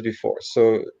 10 years before.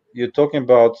 So you're talking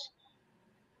about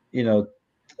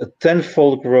a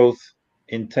tenfold growth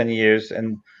in 10 years.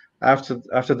 And after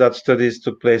that, studies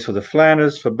took place for the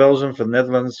Flanders, for Belgium, for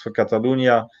Netherlands, for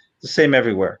Catalonia, the same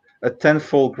everywhere, a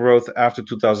tenfold growth after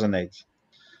 2008.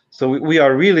 So we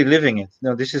are really living it.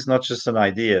 This is not just an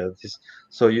idea.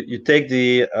 So you take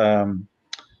the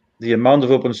amount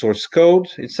of open source code,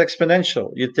 it's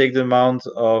exponential. You take the amount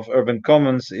of urban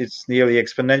commons, it's nearly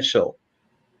exponential.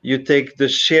 You take the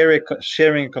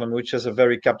sharing economy, which has a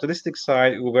very capitalistic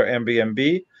side, Uber,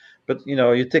 Airbnb, but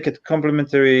you take it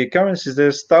complementary currencies,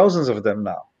 there's thousands of them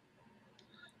now.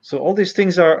 So all these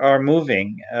things are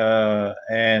moving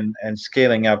and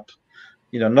scaling up,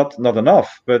 not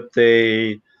enough, but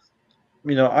they,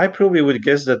 I probably would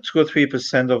guess that 2 or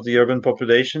 3% of the urban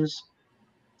populations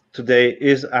today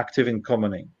is active in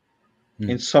commoning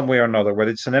in some way or another, whether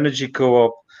it's an energy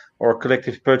co-op or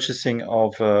collective purchasing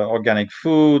of organic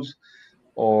food,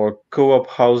 or co-op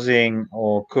housing,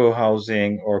 or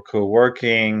co-housing, or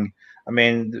co-working. I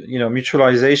mean,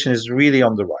 mutualization is really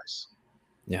on the rise.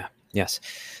 Yeah. Yes.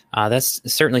 That's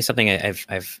certainly something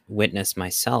I've witnessed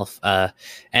myself,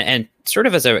 and sort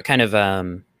of as a kind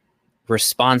of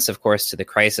response, of course, to the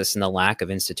crisis and the lack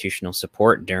of institutional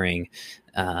support during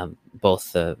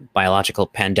both the biological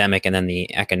pandemic and then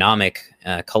the economic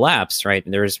collapse, right?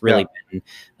 There's really been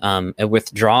a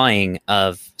withdrawing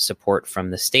of support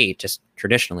from the state, just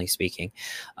traditionally speaking.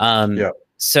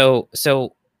 So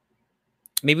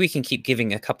maybe we can keep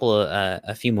giving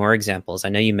a few more examples. I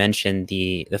know you mentioned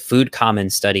the Food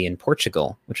Commons study in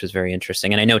Portugal, which was very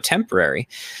interesting, and I know temporary,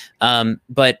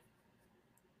 but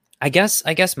I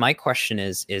guess my question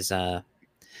is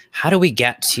how do we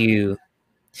get to,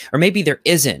 or maybe there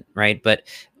isn't, right? But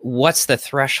what's the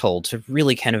threshold to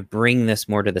really kind of bring this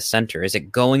more to the center? Is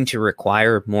it going to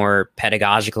require more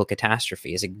pedagogical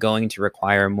catastrophe? Is it going to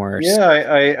require more?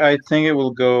 Yeah, I think it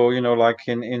will go, like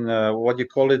in what you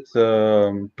call it,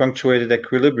 punctuated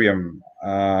equilibrium.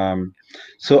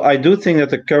 So I do think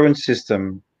that the current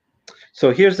system.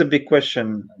 So here's the big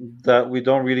question that we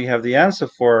don't really have the answer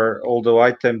for, although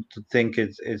I tend to think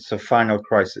it's a final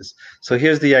crisis. So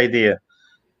here's the idea.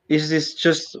 Is this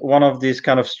just one of these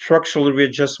kind of structural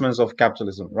readjustments of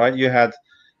capitalism, right? You had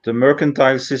the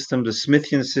mercantile system, the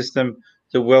Smithian system,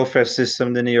 the welfare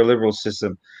system, the neoliberal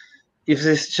system. If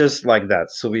it's just like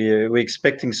that, so we're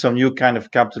expecting some new kind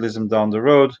of capitalism down the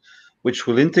road, which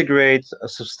will integrate a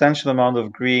substantial amount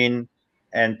of green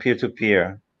and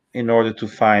peer-to-peer in order to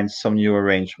find some new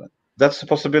arrangement. That's a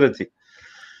possibility.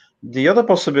 The other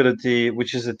possibility,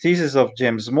 which is the thesis of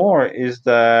James Moore, is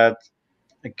that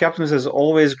capitalism has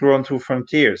always grown through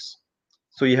frontiers.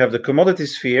 So you have the commodity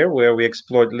sphere where we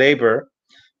exploit labor,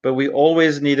 but we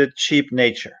always needed cheap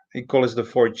nature. He calls it the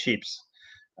four cheaps.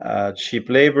 Cheap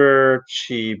labor,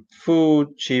 cheap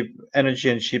food, cheap energy,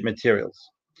 and cheap materials.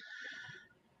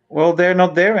 Well, they're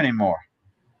not there anymore.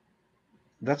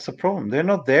 That's the problem. They're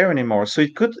not there anymore. So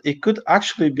it could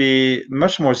actually be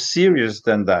much more serious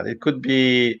than that. It could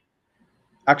be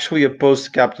actually a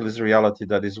post-capitalist reality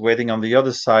that is waiting on the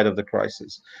other side of the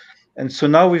crisis. And so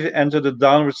now we've entered a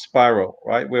downward spiral,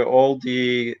 right, where all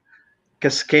the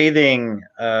cascading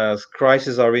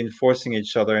crises are reinforcing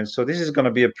each other. And so this is going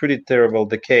to be a pretty terrible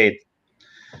decade,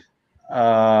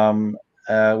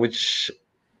 which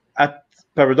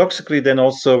paradoxically then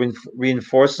also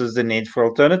reinforces the need for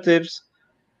alternatives,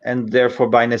 and therefore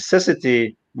by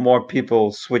necessity more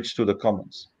people switch to the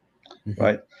commons. Mm-hmm.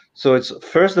 Right. So it's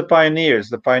first the pioneers.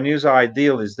 The pioneers are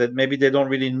idealists that maybe they don't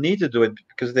really need to do it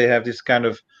because they have this kind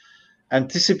of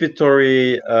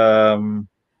anticipatory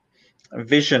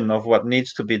vision of what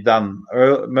needs to be done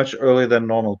much earlier than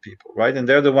normal people, right? And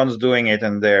they're the ones doing it,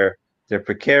 and they're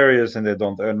precarious and they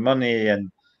don't earn money,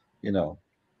 and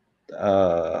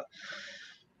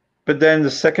but then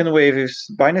the second wave is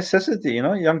by necessity.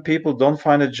 Young people don't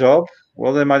find a job.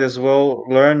 Well, they might as well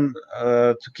learn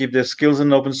to keep their skills in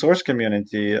an open source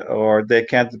community, or they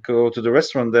can't go to the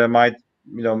restaurant. They might,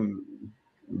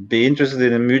 be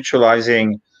interested in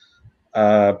mutualizing,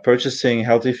 purchasing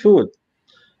healthy food.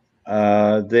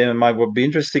 They might be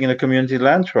interested in a community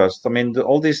land trust. I mean,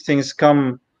 all these things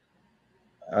come,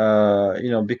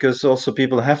 because also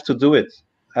people have to do it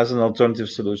as an alternative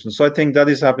solution. So I think that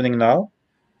is happening now.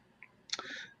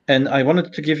 And I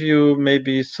wanted to give you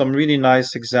maybe some really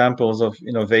nice examples of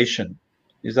innovation.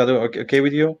 Is that okay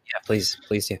with you? Yeah, please,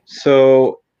 yeah.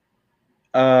 So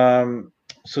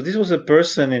this was a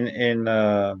person in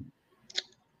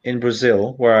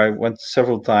Brazil where I went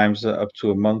several times, up to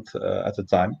a month at a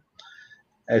time.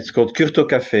 It's called Curto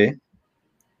Café,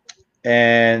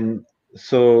 and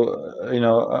so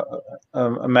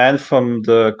a man from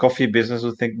the coffee business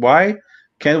would think, why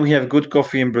can't we have good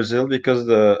coffee in Brazil? Because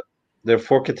there are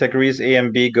four categories. A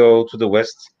and B go to the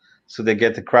West, so they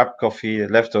get the crap coffee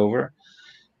left over.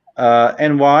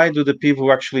 And why do the people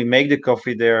who actually make the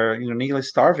coffee, they're nearly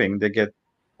starving? They get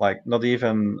like not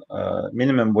even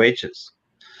minimum wages.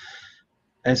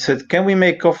 And said, can we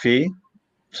make coffee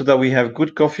so that we have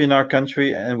good coffee in our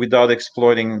country and without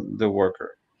exploiting the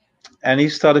worker? And he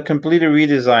started completely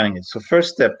redesigning it. So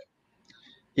first step,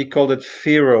 he called it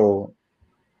feral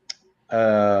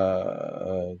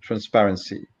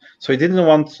transparency. So he didn't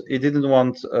want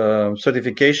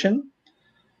certification,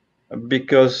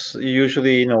 because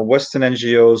usually Western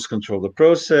NGOs control the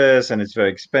process and it's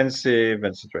very expensive,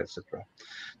 etc., etc.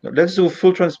 Let's do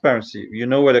full transparency. You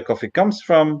know where the coffee comes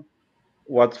from,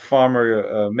 what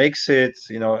farmer makes it,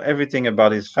 everything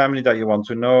about his family that you want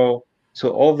to know.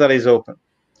 So all of that is open.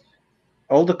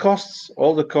 All the costs,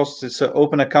 it's an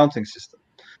open accounting system.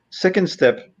 Second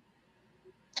step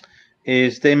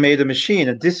is they made a machine,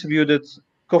 a distributed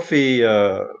coffee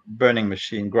burning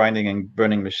machine, grinding and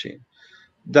burning machine,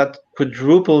 that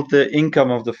quadrupled the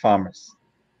income of the farmers,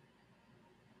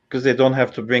 because they don't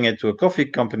have to bring it to a coffee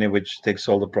company, which takes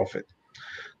all the profit.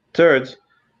 Third,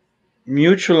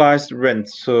 mutualized rent,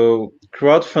 so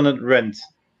crowdfunded rent.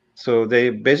 So they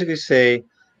basically say,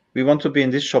 we want to be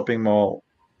in this shopping mall.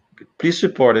 Please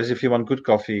support us if you want good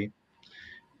coffee.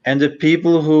 And the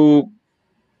people who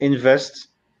invest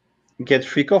get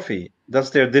free coffee. That's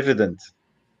their dividend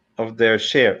of their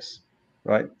shares,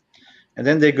 right? And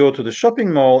then they go to the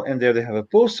shopping mall, and there they have a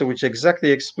poster which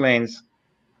exactly explains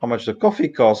how much the coffee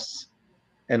costs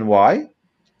and why.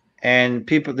 And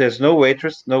people, there's no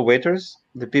waiters,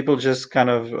 The people just kind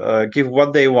of give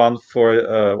what they want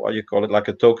for what you call it, like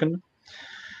a token.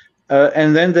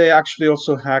 And then they actually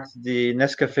also hacked the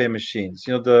Nescafe machines,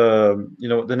 the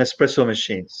Nespresso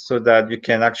machines, so that you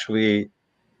can actually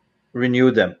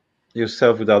renew them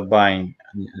yourself without buying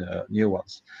new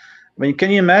ones. I mean,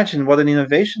 can you imagine what an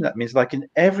innovation that means? Like in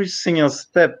every single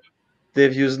step,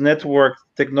 they've used network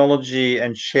technology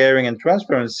and sharing and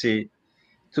transparency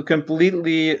to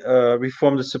completely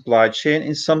reform the supply chain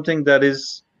in something that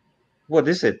is, what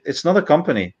is it? It's not a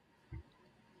company.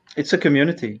 It's a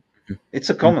community. It's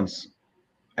a commons,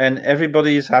 and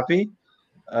everybody is happy.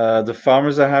 The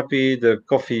farmers are happy. The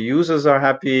coffee users are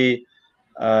happy.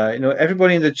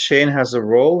 Everybody in the chain has a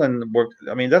role and work.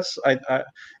 I mean,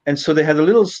 and so they had a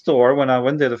little store when I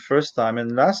went there the first time,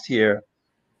 and last year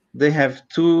they have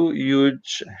two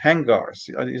huge hangars.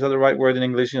 Is that the right word in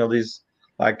English? These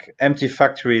like empty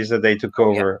factories that they took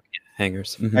over. Yeah.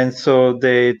 Hangars. And so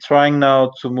they're trying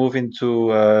now to move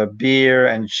into beer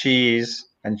and cheese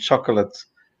and chocolate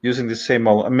using the same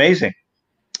model. Amazing.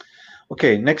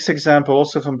 Okay, next example,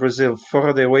 also from Brazil.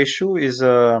 Fora de Oeixo is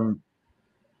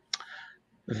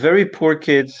very poor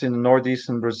kids in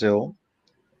northeastern Brazil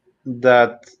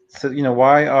that said,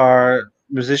 why are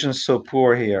musicians so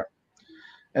poor here?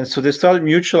 And so they started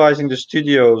mutualizing the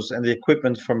studios and the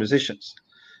equipment for musicians.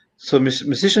 So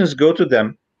musicians go to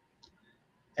them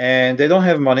and they don't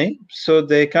have money, so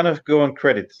they kind of go on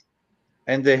credit.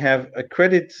 And they have a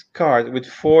credit card with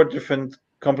 4 different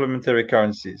complementary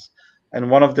currencies.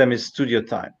 And one of them is studio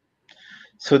time.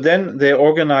 So then they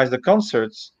organize the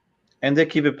concerts and they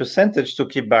keep a percentage to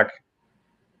pay back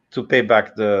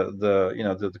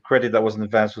the credit that was in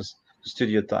advance with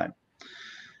studio time.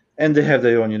 And they have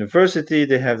their own university,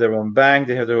 they have their own bank,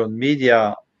 they have their own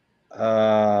media.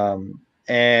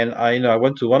 And I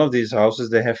went to one of these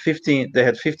houses. They had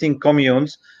 15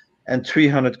 communes and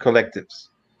 300 collectives.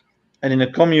 And in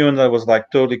a commune that was like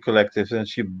totally collective, and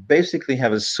you basically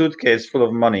have a suitcase full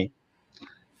of money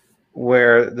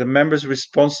where the members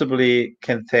responsibly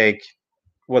can take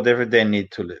whatever they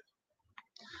need to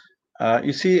live.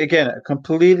 You see, again, a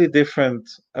completely different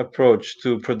approach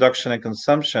to production and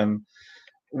consumption,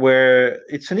 where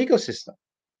it's an ecosystem.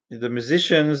 The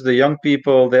musicians, the young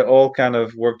people, they all kind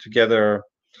of work together.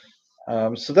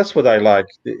 So that's what I like.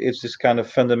 It's this kind of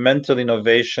fundamental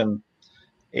innovation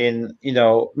in,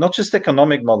 not just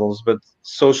economic models, but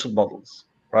social models,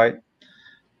 right?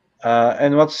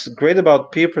 And what's great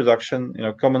about peer production,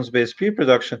 commons-based peer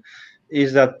production,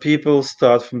 is that people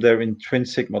start from their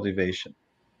intrinsic motivation.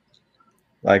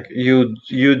 Like you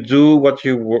do what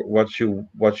you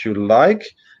like,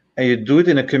 and you do it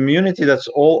in a community that's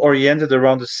all oriented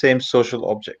around the same social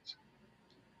object.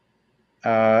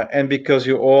 And because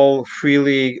you all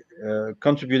freely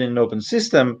contribute in an open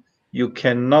system, you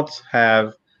cannot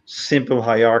have simple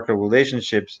hierarchical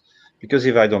relationships, because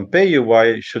if I don't pay you,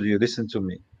 why should you listen to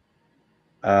me?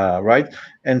 Right?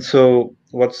 And so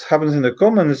what happens in the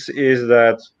commons is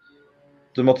that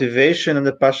the motivation and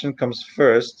the passion comes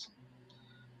first.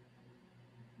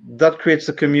 That creates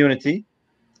a community,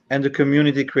 and the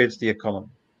community creates the economy,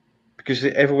 because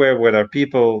everywhere where there are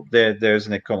people, there's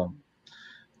an economy.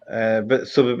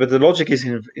 But the logic is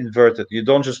inverted. You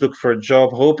don't just look for a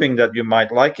job hoping that you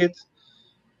might like it.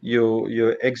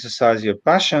 You exercise your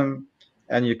passion,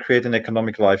 and you create an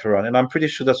economic life around. And I'm pretty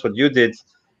sure that's what you did,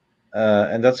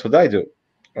 and that's what I do,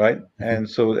 right?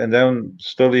 Mm-hmm. And then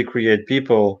slowly create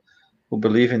people who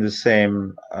believe in the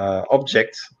same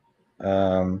object.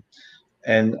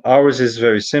 And ours is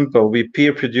very simple. We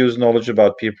peer produce knowledge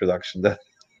about peer production.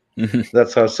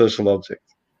 That's our social object.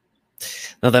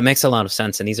 No, that makes a lot of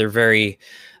sense. And these are very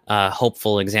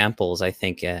hopeful examples, I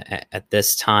think, at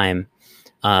this time.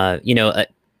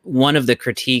 One of the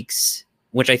critiques,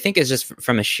 which I think is just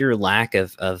from a sheer lack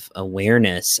of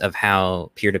awareness of how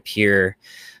peer-to-peer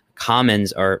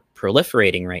commons are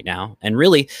proliferating right now. And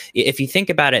really, if you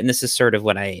think about it, and this is sort of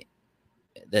what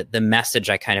the message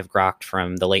I kind of grokked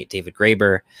from the late David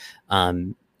Graeber,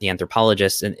 the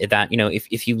anthropologist, and that,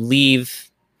 if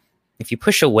you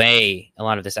push away a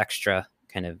lot of this extra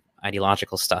kind of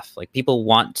ideological stuff, like people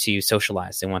want to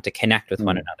socialize, they want to connect with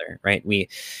one another, right?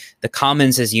 The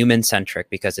commons is human centric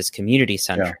because it's community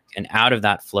centric, and out of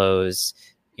that flows,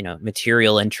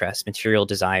 material interests, material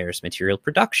desires, material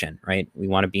production, right? We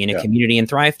want to be in a community and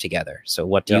thrive together. So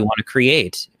what do you want to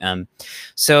create?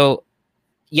 So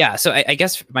I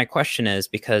guess my question is,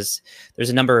 because there's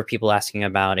a number of people asking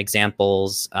about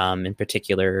examples, in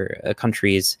particular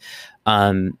countries.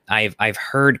 I've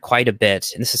heard quite a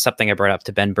bit, and this is something I brought up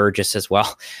to Ben Burgess as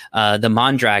well. The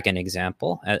Mondragon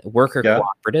example, worker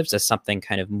cooperatives as something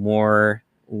kind of more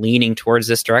leaning towards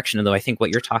this direction. Although I think what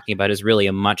you're talking about is really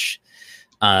a much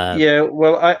yeah,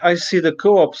 well, I see the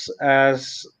co-ops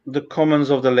as the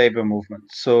commons of the labor movement.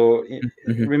 So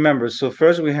remember, so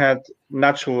first we had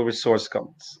natural resource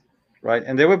commons, right?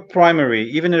 And they were primary.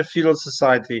 Even in a feudal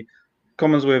society,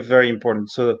 commons were very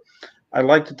important. So I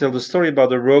like to tell the story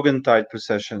about the Rogentide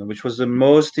procession, which was the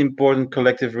most important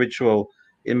collective ritual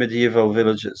in medieval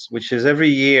villages, which is every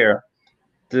year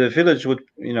the village would,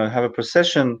 have a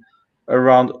procession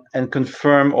around and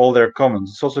confirm all their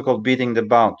commons. It's also called beating the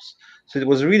bounds. So it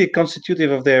was really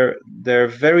constitutive of their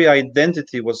very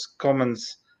identity was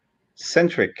commons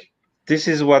centric. This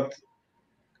is what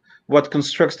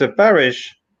constructs the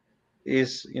parish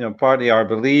is, partly our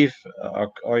belief,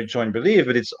 our joint belief,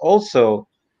 but it's also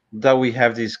that we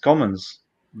have these commons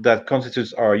that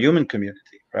constitutes our human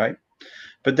community, right?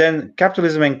 But then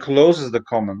capitalism encloses the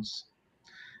commons,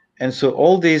 and so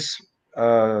all these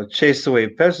chased away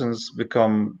peasants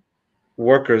become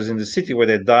workers in the city where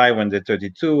they die when they're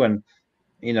 32, and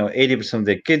 80% of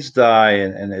their kids die,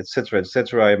 and et cetera, et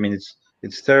cetera. I mean,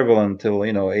 it's terrible until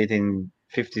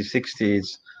 1850, 60.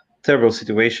 It's terrible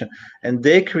situation, and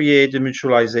they create the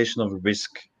mutualization of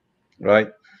risk,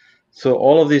 right? So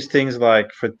all of these things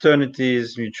like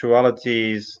fraternities,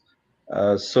 mutualities,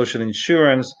 social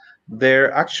insurance,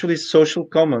 they're actually social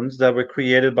commons that were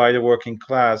created by the working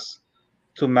class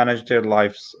to manage their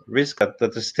life's risk that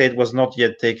the state was not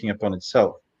yet taking upon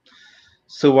itself.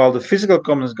 So while the physical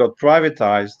commons got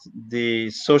privatized, the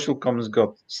social commons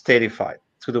got statified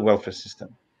through the welfare system.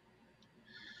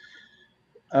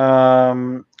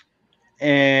 So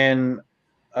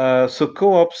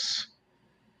co-ops,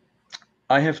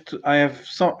 I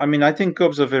think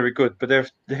co-ops are very good, but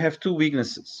they have two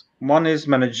weaknesses. One is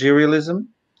managerialism.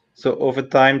 So over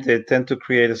time, they tend to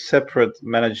create a separate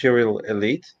managerial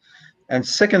elite. And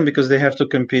second, because they have to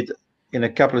compete in a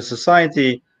capitalist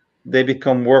society, they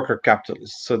become worker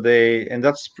capitalists. And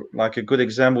that's like a good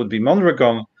example would be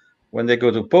Mondragon. When they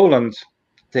go to Poland,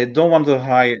 they don't want to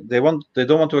hire. They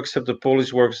don't want to accept the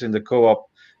Polish workers in the co-op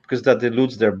because that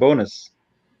dilutes their bonus.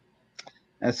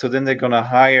 And so then they're going to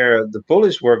hire the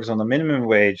Polish workers on the minimum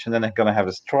wage, and then they're going to have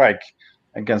a strike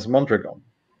against Mondragon,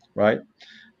 right?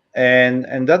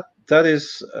 And that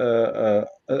is a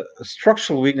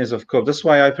structural weakness of co-op. That's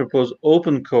why I propose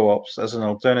open co-ops as an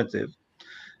alternative.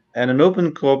 And an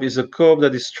open co-op is a co-op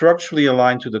that is structurally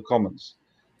aligned to the commons.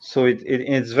 So in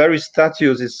its very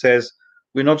statutes, it says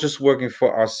we're not just working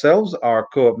for ourselves, our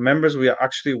co-op members, we are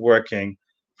actually working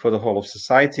for the whole of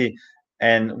society,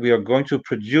 and we are going to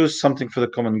produce something for the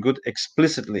common good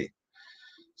explicitly.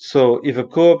 So if a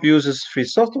co-op uses free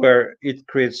software, it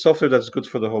creates software that's good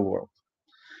for the whole world.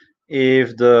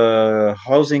 If the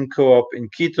housing co-op in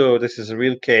Quito, this is a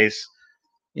real case,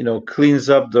 cleans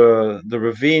up the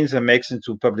ravines and makes it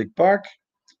into a public park,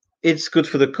 it's good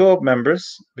for the co-op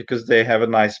members because they have a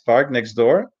nice park next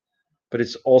door, but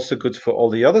it's also good for all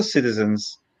the other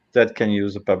citizens that can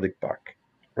use a public park,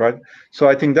 right? So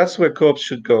I think that's where co-ops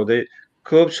should go.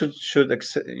 Co-ops should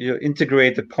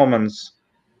integrate the commons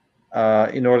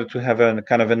in order to have a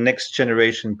kind of a next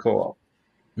generation co-op.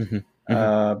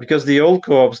 Because the old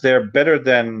co-ops, they're better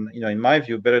than, in my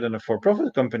view, better than a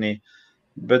for-profit company,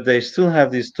 but they still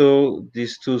have these two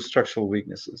structural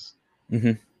weaknesses.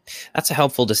 That's a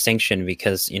helpful distinction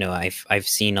because I've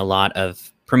seen a lot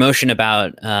of promotion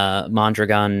about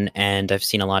Mondragon, and I've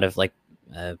seen a lot of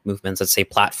movements, let's say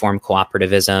platform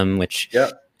cooperativism, which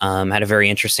had a very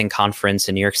interesting conference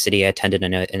in New York City I attended.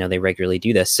 I know they regularly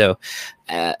do this. So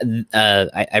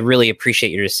I really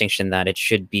appreciate your distinction that it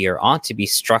should be or ought to be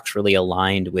structurally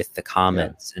aligned with the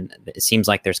commons. And it seems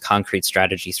like there's concrete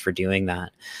strategies for doing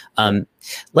that.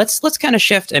 Let's kind of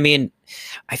shift. I mean,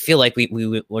 I feel like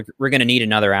we're going to need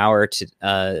another hour to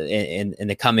in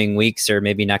the coming weeks or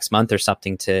maybe next month or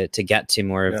something to get to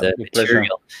more of the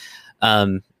material.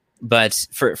 But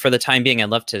for the time being,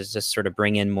 I'd love to just sort of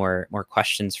bring in more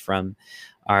questions from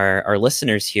our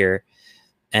listeners here.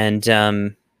 And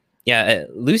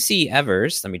Lucy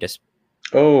Evers, let me just.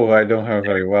 Oh, I don't have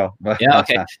very well. Yeah,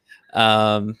 okay.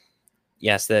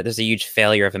 Yes, there's a huge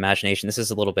failure of imagination. This is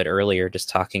a little bit earlier, just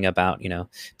talking about,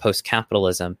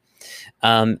 post-capitalism.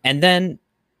 And then,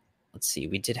 let's see,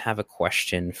 we did have a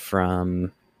question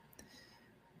from,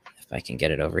 if I can get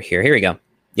it over here. Here we go.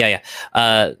 Yeah.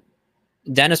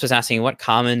 Dennis was asking what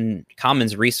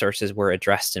commons resources were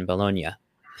addressed in Bologna.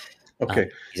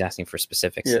 Okay. He's asking for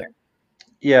specifics there.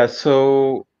 Yeah,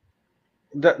 so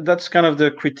that's kind of the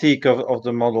critique of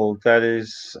the model. That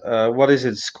is, what is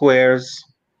it? Squares,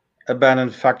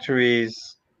 abandoned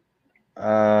factories,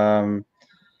 parks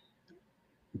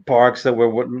that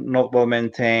were not well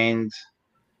maintained,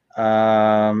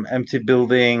 empty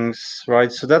buildings,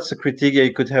 right? So that's a critique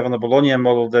you could have on the Bologna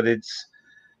model, that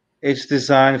it's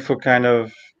designed for kind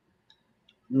of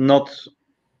not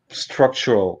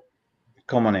structural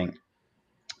commoning.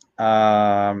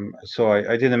 So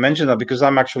I didn't mention that because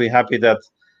I'm actually happy that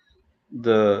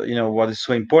what is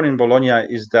so important in Bologna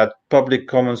is that public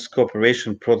commons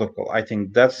cooperation protocol. I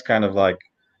think that's kind of like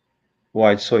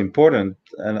why it's so important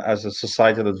and as a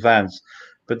societal advance.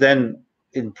 But then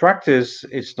in practice,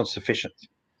 it's not sufficient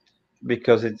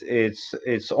because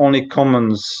it's only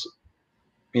commons,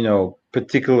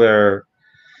 particular,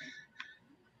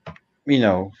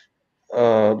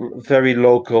 very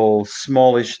local,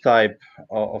 smallish type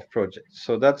of projects.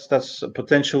 So that's a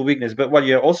potential weakness. But what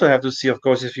you also have to see, of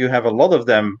course, if you have a lot of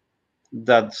them,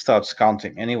 that starts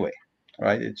counting anyway,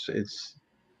 right? It's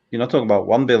you're not talking about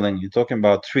one building, you're talking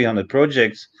about 300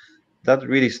 projects. That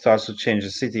really starts to change the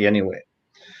city anyway.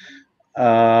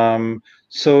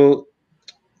 So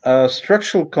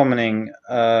structural commoning,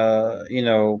 so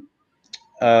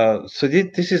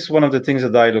this is one of the things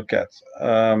that I look at.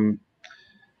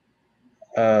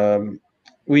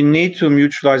 We need to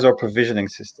mutualize our provisioning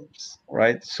systems,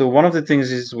 right? So one of the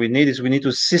things we need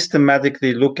to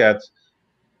systematically look at,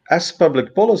 as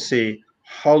public policy,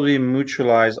 how do we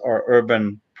mutualize our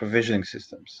urban provisioning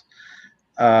systems?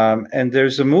 And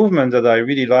there's a movement that I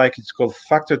really like. It's called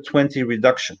Factor 20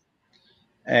 reduction.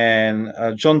 And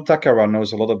John Takara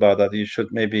knows a lot about that. You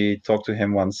should maybe talk to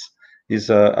him once. He's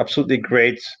an absolutely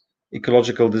great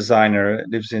ecological designer,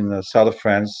 lives in the south of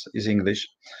France, is English.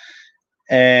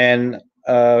 And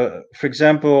for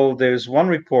example, there's one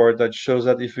report that shows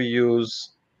that if we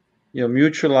use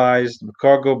mutualized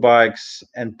cargo bikes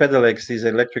and pedelecs, these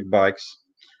electric bikes,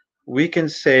 we can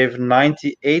save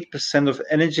 98% of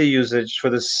energy usage for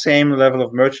the same level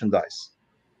of merchandise.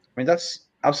 I mean, that's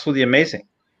absolutely amazing,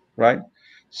 right?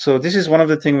 So this is one of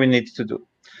the things we need to do.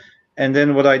 And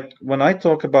then when I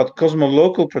talk about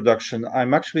cosmolocal production,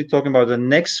 I'm actually talking about the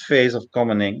next phase of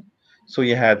commoning. So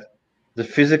you had the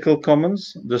physical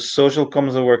commons, the social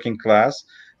commons of working class,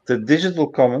 the digital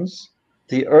commons,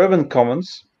 the urban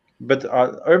commons. But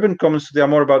urban commons, they are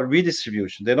more about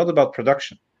redistribution. They're not about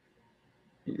production.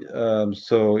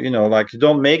 So like you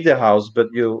don't make the house, but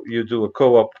you do a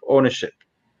co-op ownership,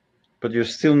 but you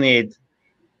still need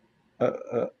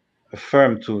a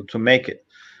firm to make it.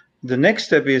 The next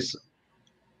step is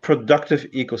productive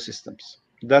ecosystems.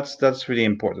 That's really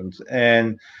important.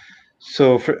 And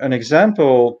so for an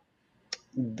example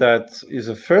that is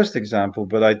a first example,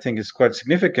 but I think is quite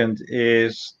significant,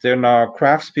 is there are now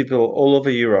craftspeople all over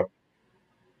Europe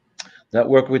that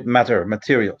work with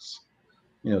materials,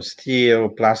 steel,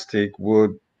 plastic,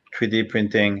 wood, 3D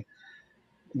printing.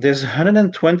 There's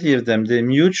 120 of them. They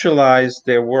mutualize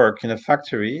their work in a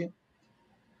factory.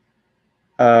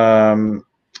 And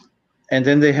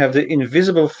then they have the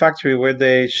invisible factory where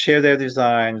they share their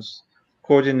designs,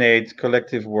 coordinate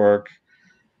collective work.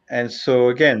 And so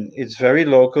again, it's very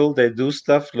local. They do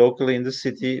stuff locally in the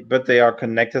city, but they are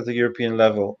connected at the European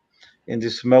level in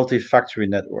this multi-factory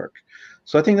network.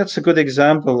 So I think that's a good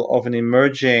example of an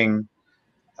emerging,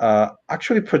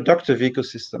 actually productive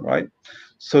ecosystem, right?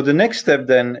 So the next step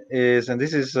then is, and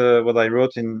this is what I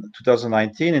wrote in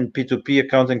 2019 in P2P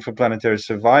Accounting for Planetary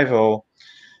Survival,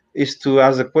 is to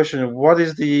ask the question, what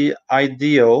is the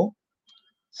ideal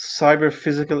cyber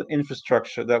physical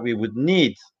infrastructure that we would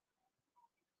need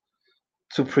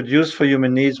to produce for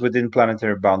human needs within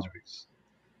planetary boundaries?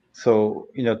 So,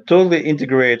 totally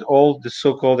integrate all the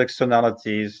so-called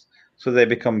externalities so they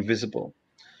become visible.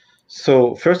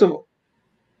 So first of all,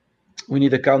 we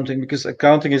need accounting, because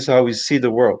accounting is how we see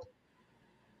the world.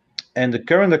 And the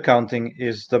current accounting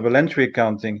is double entry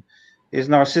accounting, is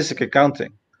narcissistic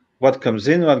accounting. What comes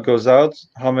in, what goes out,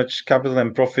 how much capital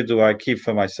and profit do I keep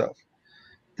for myself?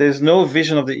 There's no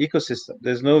vision of the ecosystem.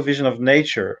 There's no vision of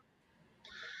nature.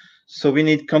 So we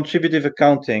need contributive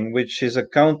accounting, which is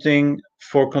accounting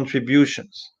for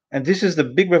contributions. And this is the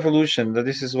big revolution. That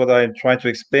this is what I try to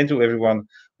explain to everyone.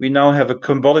 We now have a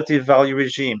commodity value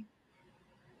regime.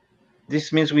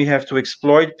 This means we have to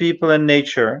exploit people and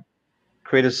nature,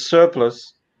 create a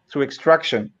surplus through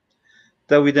extraction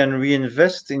that we then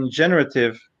reinvest in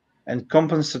generative and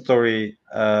compensatory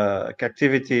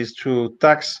activities through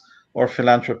tax or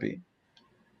philanthropy.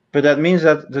 But that means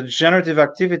that the generative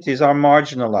activities are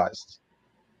marginalized,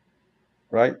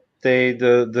 right?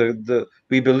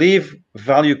 We believe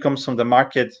value comes from the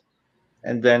market,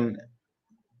 and then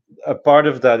a part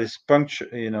of that is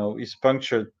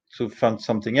punctured to fund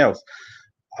something else.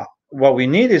 What we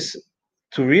need is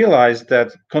to realize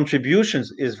that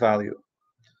contributions is value.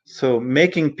 So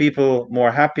making people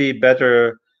more happy,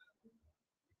 better,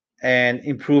 and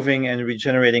improving and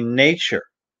regenerating nature,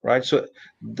 right? So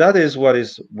that is what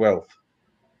is wealth.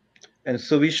 And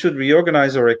so we should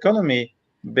reorganize our economy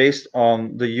based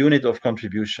on the unit of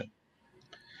contribution.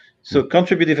 So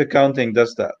contributive accounting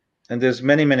does that. And there's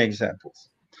many, many examples.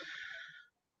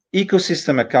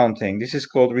 Ecosystem accounting, this is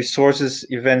called resources,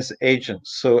 events,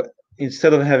 agents. So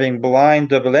instead of having blind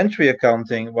double entry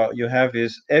accounting, what you have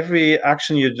is every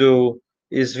action you do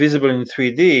is visible in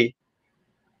 3D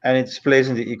and it displays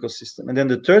in the ecosystem. And then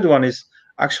the third one is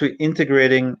actually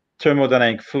integrating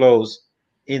thermodynamic flows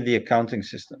in the accounting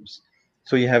systems.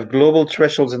 So you have global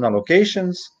thresholds and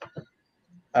allocations,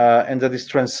 and that is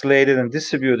translated and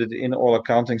distributed in all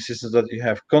accounting systems. That you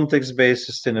have context-based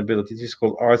sustainability. This is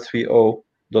called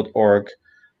R3O.org,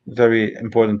 very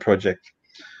important project.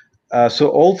 So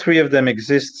all three of them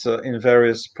exist in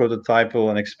various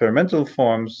prototypal and experimental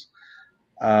forms.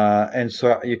 And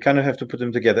so you kind of have to put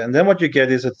them together. And then what you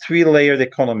get is a three-layered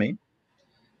economy,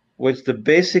 which the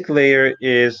basic layer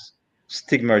is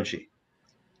stigmergy,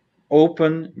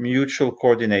 open mutual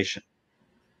coordination.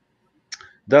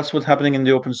 That's what's happening in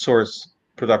the open source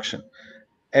production.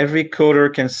 Every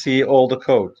coder can see all the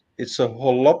code. It's a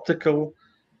holoptical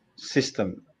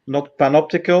system, not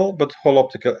panoptical, but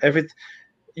holoptical.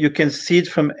 You can see it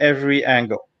from every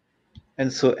angle.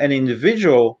 And so an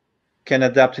individual can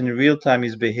adapt in real time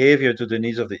his behavior to the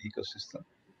needs of the ecosystem.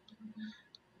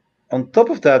 On top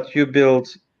of that, you build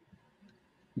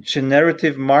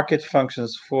generative market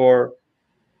functions for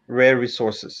rare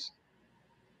resources.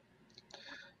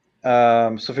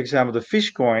 So for example, the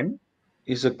fish coin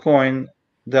is a coin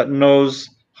that knows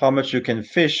how much you can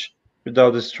fish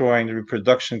without destroying the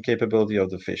reproduction capability of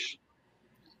the fish,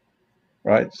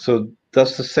 right? So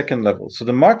that's the second level. So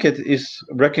the market is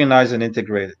recognized and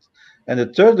integrated. And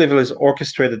the third level is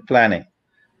orchestrated planning.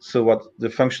 So what the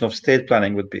function of state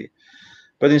planning would be.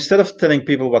 But instead of telling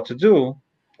people what to do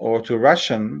or to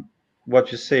ration,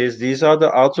 what you say is these are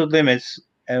the outer limits,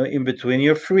 and in between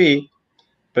you're free,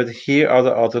 but here are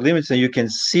the outer limits, and you can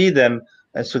see them,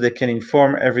 and so they can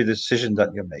inform every decision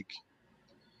that you make.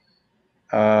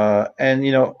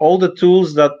 And all the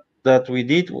tools that we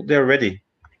need, they're ready.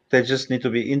 They just need to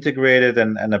be integrated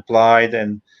and applied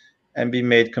and be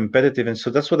made competitive. And so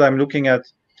that's what I'm looking at,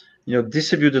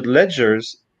 distributed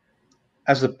ledgers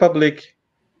as a public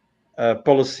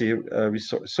policy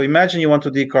resource. So imagine you want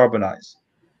to decarbonize.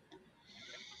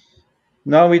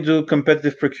 Now we do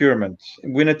competitive procurement,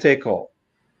 winner take all,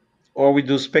 or we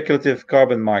do speculative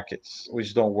carbon markets,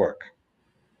 which don't work.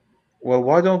 Well,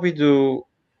 why don't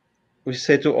we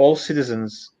say to all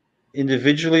citizens,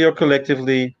 individually or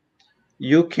collectively,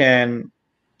 you can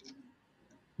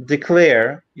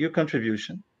declare your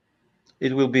contribution.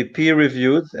 It will be peer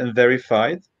reviewed and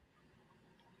verified,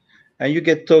 and you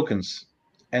get tokens.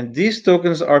 And these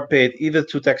tokens are paid either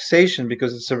to taxation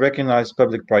because it's a recognized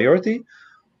public priority,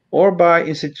 or by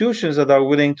institutions that are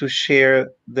willing to share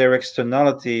their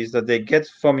externalities that they get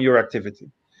from your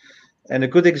activity. And a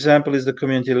good example is the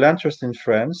Community Land Trust in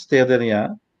France, Terre des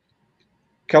Liens,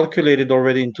 calculated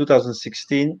already in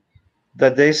 2016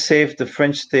 that they saved the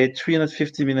French state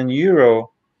 350 million euro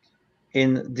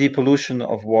in depollution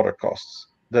of water costs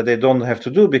that they don't have to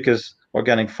do because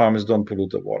organic farmers don't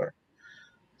pollute the water.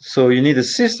 So you need a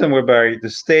system whereby the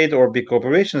state or big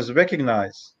corporations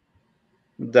recognize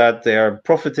that they are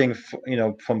profiting,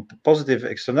 from positive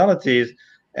externalities,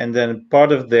 and then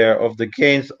part of the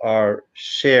gains are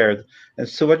shared. And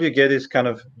so what you get is kind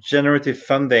of generative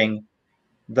funding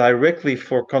directly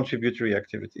for contributory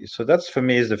activities. So that's, for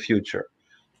me, is the future.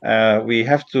 We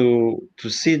have to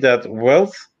see that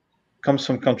wealth comes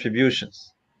from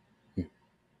contributions,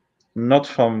 not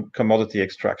from commodity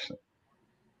extraction.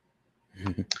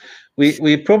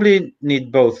 We probably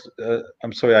need both.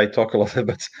 I'm sorry, I talk a lot,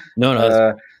 but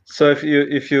no. So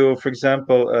if you, for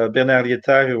example, Bernard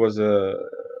Lietaert, who was a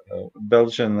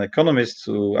Belgian economist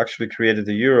who actually created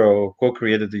the euro,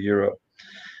 co-created the euro,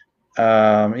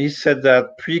 he said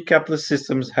that pre-capitalist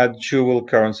systems had dual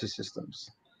currency systems.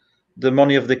 The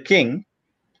money of the king,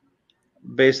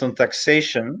 based on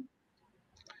taxation,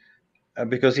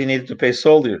 because he needed to pay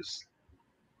soldiers.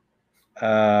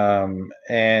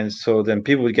 And so then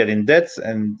people would get in debt,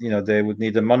 and they would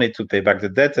need the money to pay back the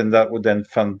debt, and that would then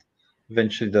fund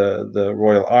eventually the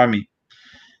royal army.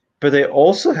 But they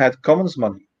also had commons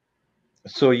money,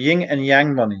 so yin and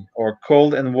yang money, or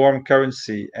cold and warm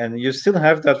currency. And you still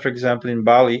have that, for example, in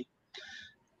Bali,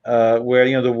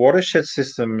 where the watershed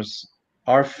systems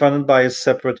are funded by a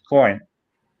separate coin.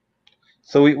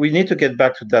 So we need to get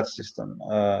back to that system.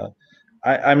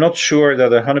 I'm not sure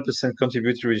that a 100%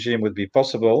 contributory regime would be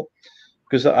possible,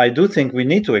 because I do think we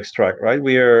need to extract, right?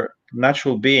 We are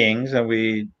natural beings, and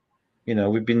we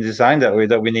We've been designed that way,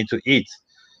 that we need to eat.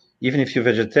 Even if you're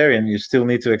vegetarian, you still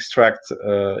need to extract,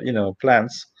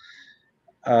 plants.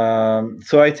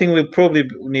 So I think we probably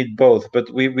need both, but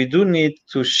we do need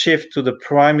to shift to the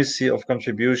primacy of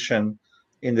contribution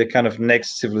in the kind of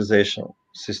next civilizational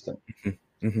system.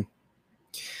 Mm-hmm.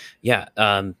 Yeah,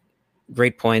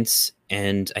 great points.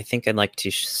 And I think I'd like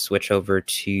to switch over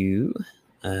to,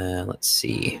 let's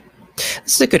see.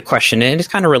 This is a good question, and it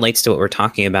kind of relates to what we're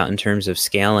talking about in terms of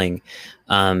scaling.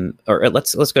 Or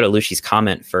let's go to Lucy's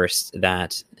comment first,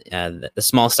 that the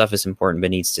small stuff is important but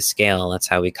needs to scale. That's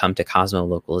how we come to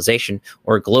cosmo-localization,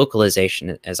 or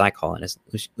glocalization, as I call it, as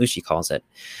Lucy calls it.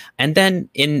 And then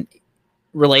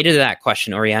related to that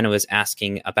question, Oriana was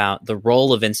asking about the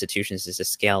role of institutions is to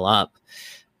scale up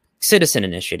citizen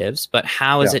initiatives, but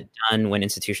how is it done when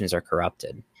institutions are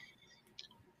corrupted?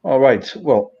 All right.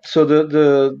 Well, so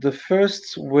the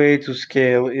first way to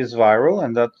scale is viral,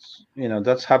 and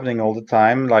that's happening all the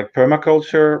time. Like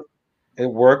permaculture, it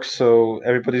works, so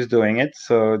everybody's doing it.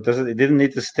 So it didn't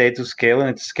need the state to scale,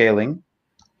 and it's scaling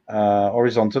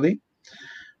horizontally.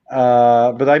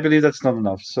 But I believe that's not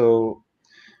enough. So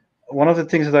one of the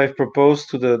things that I've proposed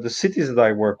to the cities that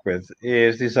I work with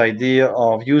is this idea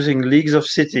of using leagues of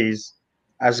cities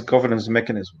as governance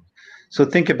mechanism. So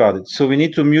think about it. So we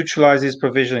need to mutualize these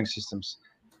provisioning systems.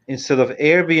 Instead of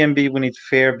Airbnb, we need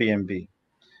Fairbnb.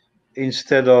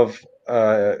 Instead of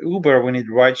Uber, we need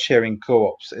ride-sharing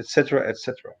co-ops, etc.,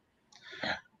 etc.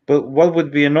 But what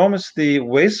would be enormously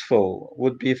wasteful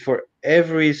would be for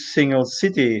every single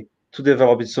city to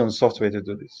develop its own software to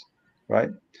do this, right?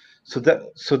 So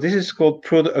this is called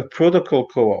a protocol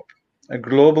co-op, a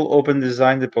global open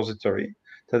design depository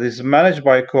that is managed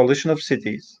by a coalition of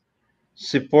cities,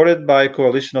 supported by a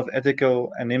coalition of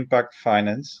ethical and impact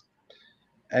finance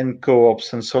and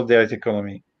co-ops and solidarity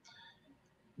economy,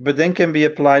 but then can be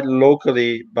applied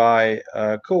locally by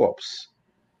co-ops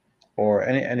or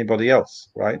anybody else,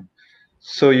 right?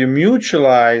 So you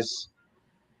mutualize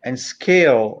and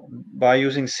scale by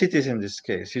using cities in this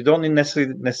case. You don't need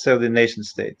necessarily the nation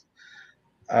state.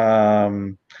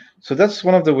 So that's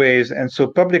one of the ways. And so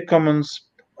public commons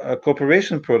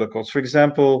cooperation protocols, for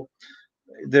example,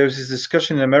 there's this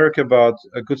discussion in America about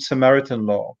a Good Samaritan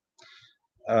law.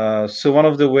 So one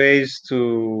of the ways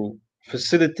to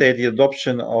facilitate the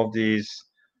adoption of these,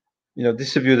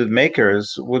 distributed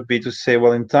makers would be to say,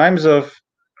 well, in times of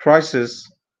crisis,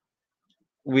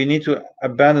 we need to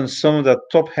abandon some of that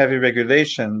top-heavy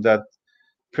regulation that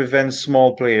prevents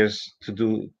small players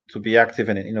to be active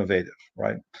and innovative,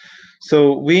 right?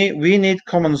 So we need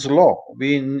commons law.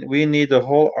 We need a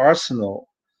whole arsenal.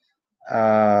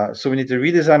 So we need to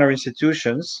redesign our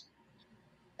institutions,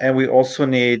 and we also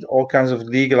need all kinds of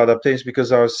legal adaptations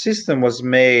because our system was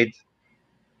made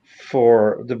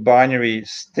for the binary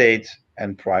state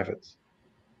and private.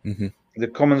 Mm-hmm. The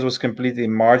commons was completely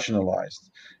marginalized.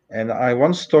 And I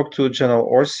once talked to General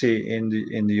Orsi in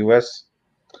the US,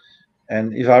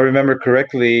 and if I remember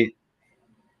correctly,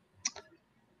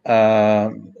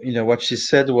 what she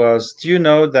said was, do you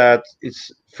know that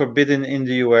it's forbidden in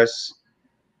the US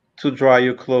to dry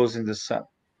your clothes in the sun?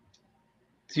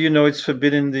 Do you know it's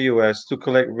forbidden in the US to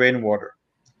collect rainwater?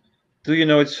 Do you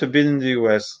know it's forbidden in the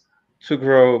US to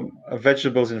grow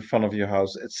vegetables in front of your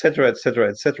house, etc., etc.,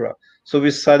 etc.? So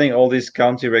we're citing all these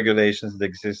county regulations that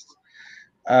exist.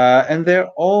 And they're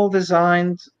all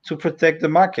designed to protect the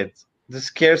market, the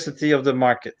scarcity of the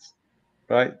market,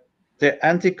 right? They're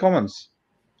anti-commons.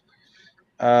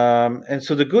 And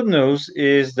so the good news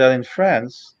is that in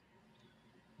France,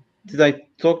 did I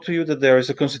talk to you that there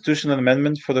is a constitutional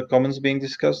amendment for the commons being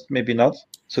discussed? Maybe not.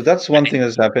 So that's one thing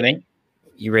that's happening.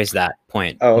 You raised that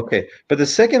point. Oh, okay. But the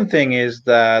second thing is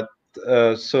that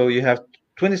so you have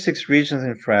 26 regions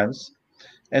in France,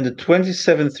 and the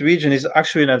 27th region is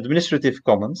actually an administrative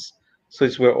commons. So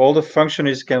it's where all the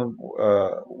functionaries can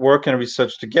work and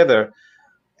research together.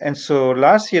 And so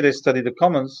last year they studied the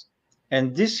commons,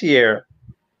 and this year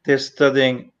they're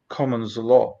studying commons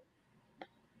law.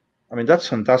 I mean, that's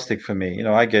fantastic for me.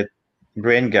 I get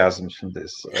braingasms from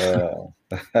this. So,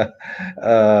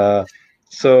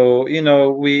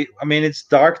 it's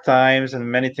dark times and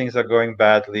many things are going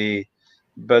badly.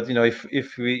 But,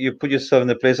 if you put yourself in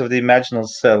the place of the imaginal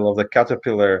cell of the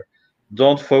caterpillar,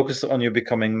 don't focus on you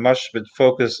becoming mush, but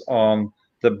focus on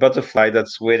the butterfly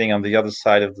that's waiting on the other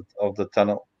side of the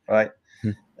tunnel, right?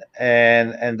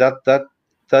 And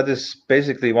that is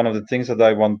basically one of the things that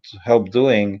I want to help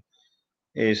doing,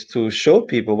 is to show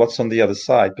people what's on the other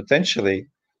side potentially,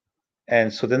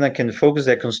 and so then I can focus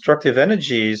their constructive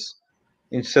energies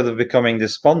instead of becoming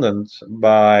despondent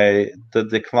by the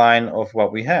decline of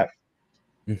what we have.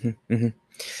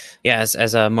 Yeah,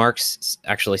 as Marx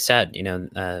actually said,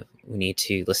 we need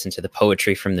to listen to the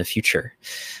poetry from the future.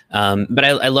 But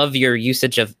I love your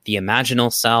usage of the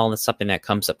imaginal cell. That's something that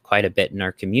comes up quite a bit in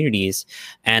our communities.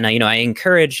 And, I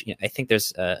encourage, I think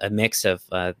there's a mix of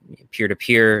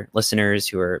peer-to-peer listeners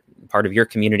who are part of your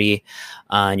community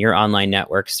and your online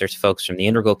networks. There's folks from the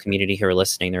Integral community who are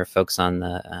listening. There are folks on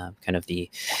the kind of the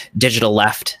digital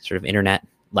left, sort of internet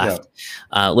left,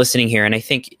 listening here. And I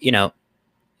think,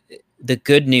 the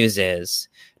good news is,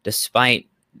 despite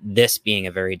this being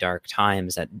a very dark time,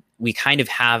 is that we kind of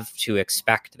have to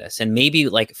expect this. And maybe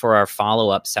like for our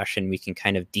follow-up session, we can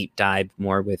kind of deep dive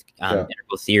more with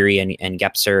integral theory and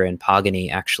Gebser and Pagani,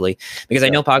 actually, because I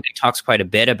know Pagani talks quite a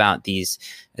bit about these,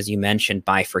 as you mentioned,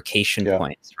 bifurcation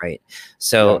points, right?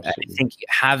 So I think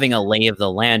having a lay of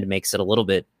the land makes it a little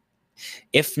bit,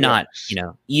 if not,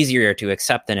 easier to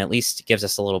accept, then at least gives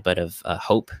us a little bit of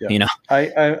hope.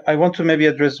 I want to maybe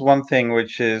address one thing,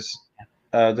 which is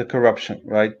the corruption,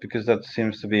 right? Because that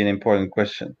seems to be an important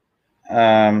question.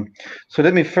 So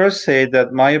let me first say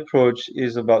that my approach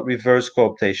is about reverse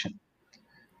cooptation.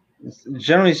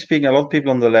 Generally speaking, a lot of people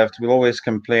on the left will always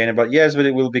complain about, yes, but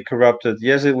it will be corrupted.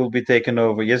 Yes, it will be taken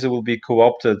over. Yes, it will be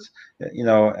co-opted,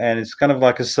 and it's kind of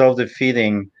like a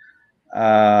self-defeating.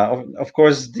 Of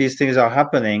course, these things are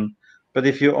happening, but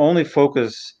if you only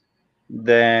focus,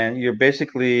 then you're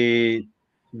basically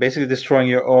destroying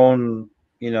your own,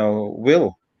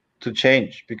 will to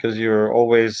change, because you're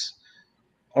always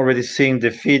already seeing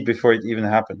defeat before it even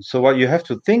happens. So what you have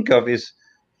to think of is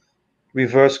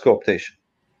reverse cooptation.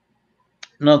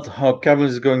 Not how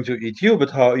capitalism is going to eat you, but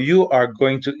how you are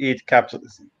going to eat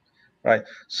capitalism, right?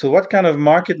 So what kind of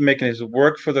market mechanisms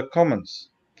work for the commons?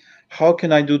 How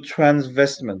can I do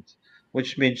transvestment,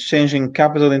 which means changing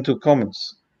capital into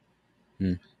commons?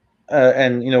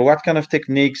 And what kind of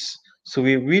techniques? So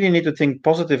we really need to think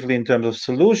positively in terms of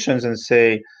solutions and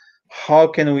say, how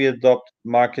can we adopt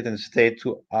market and state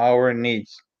to our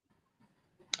needs?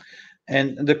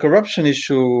 And the corruption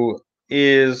issue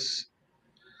is,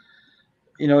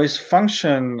 is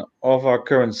function of our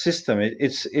current system.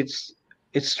 It's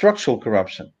structural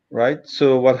corruption, right?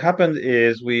 So what happened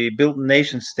is we built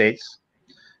nation states,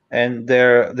 and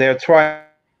they're trying.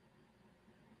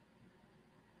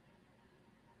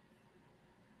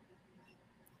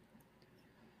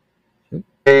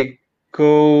 They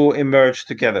co-emerge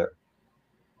together,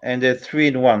 and they're 3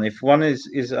 in 1. If one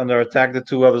is under attack, the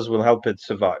 2 others will help it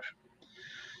survive.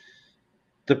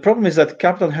 The problem is that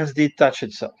capital has detached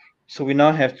itself. So we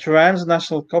now have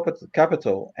transnational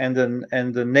capital, and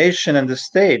the nation and the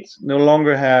state no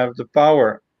longer have the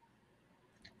power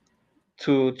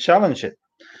to challenge it.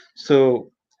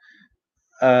 So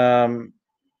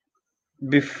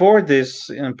before this,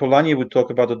 Polanyi would talk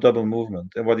about the double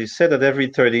movement, and what he said that every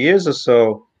 30 years or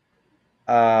so,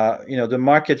 the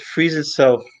market frees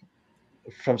itself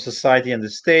from society and the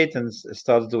state and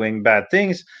starts doing bad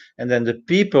things, and then the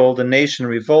people, the nation,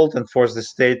 revolt and force the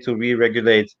state to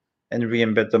re-regulate and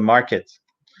re-embed the market.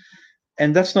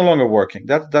 And that's no longer working.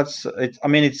 That's it. I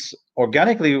mean, it's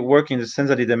organically working in the sense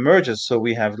that it emerges. So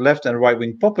we have left and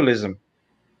right-wing populism,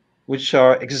 which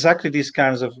are exactly these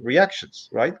kinds of reactions,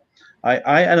 right?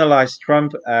 I analyze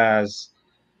Trump as,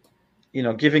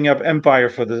 giving up empire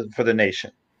for the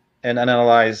nation, and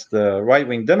analyze the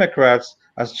right-wing Democrats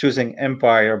as choosing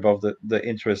empire above the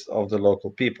interest of the local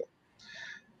people.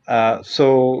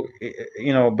 So,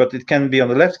 but it can be on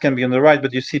the left, can be on the right,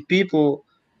 but you see people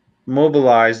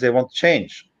mobilize, they want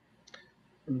change.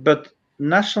 But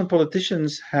national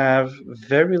politicians have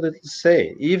very little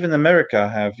say. Even America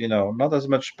have, not as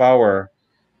much power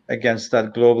against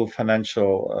that global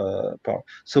financial power.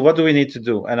 So what do we need to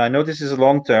do? And I know this is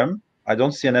long term. I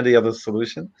don't see any other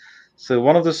solution. So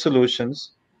one of the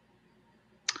solutions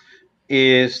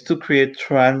is to create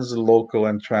translocal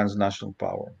and transnational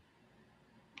power.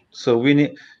 So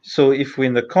if we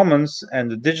in the commons,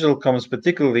 and the digital commons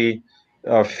particularly,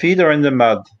 our feet are in the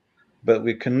mud, but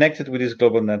we're connected with these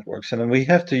global networks, and then we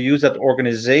have to use that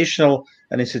organizational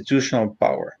and institutional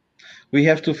power. We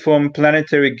have to form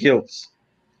planetary guilds.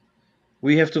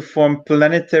 We have to form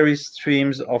planetary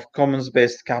streams of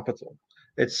commons-based capital,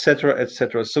 etc.,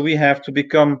 etc. So we have to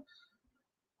become,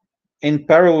 in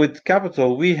parallel with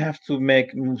capital, we have to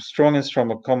make strong and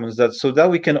stronger commons, so that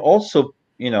we can also,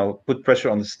 put pressure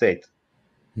on the state,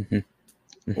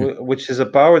 which is a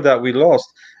power that we lost,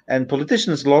 and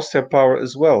politicians lost their power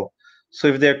as well. So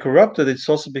if they're corrupted, it's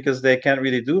also because they can't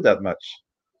really do that much.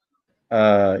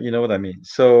 You know what I mean?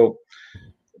 So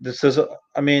this is,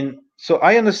 so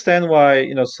I understand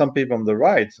why, some people on the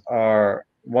right are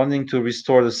wanting to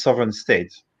restore the sovereign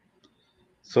state.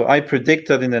 So I predict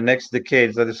that in the next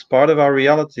decades, that is part of our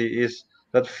reality, is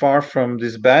that far from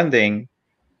disbanding,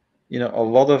 a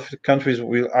lot of countries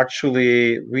will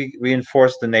actually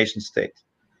reinforce the nation state.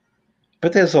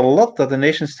 But there's a lot that the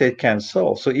nation state can't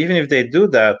solve. So even if they do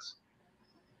that,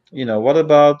 what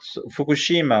about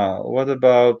Fukushima? What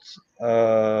about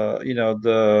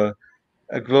the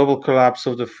global collapse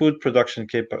of the food production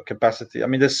capacity? I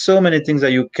mean, there's so many things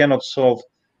that you cannot solve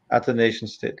at the nation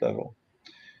state level.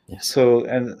 Yes.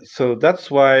 So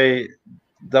that's why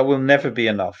that will never be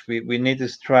enough. We need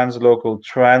this translocal,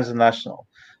 transnational.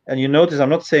 And you notice I'm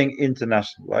not saying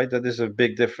international, right? That is a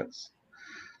big difference.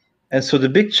 And so the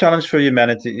big challenge for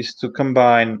humanity is to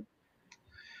combine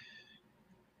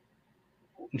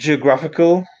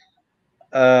geographical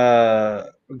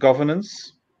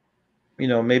governance,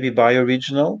 maybe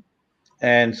bioregional,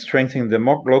 and strengthening the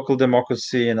local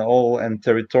democracy and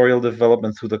territorial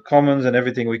development through the commons and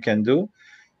everything we can do.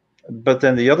 But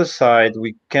then the other side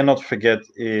we cannot forget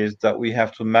is that we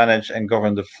have to manage and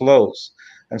govern the flows.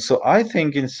 And so I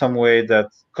think in some way that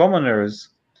commoners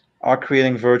are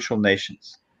creating virtual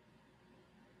nations,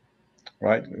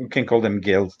 right? We can call them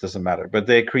guilds, doesn't matter, but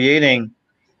they're creating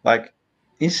like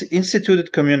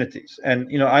instituted communities.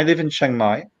 And I live in Chiang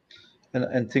Mai,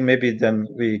 and think maybe then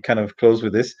we kind of close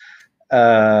with this.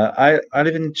 I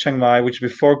live in Chiang Mai, which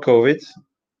before COVID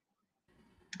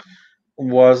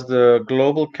was the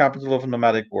global capital of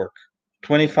nomadic work.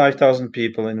 25,000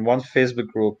 people in one Facebook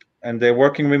group, and they're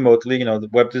working remotely. The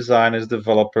web designers,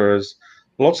 developers,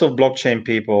 lots of blockchain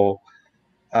people.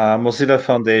 Mozilla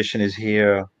Foundation is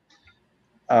here,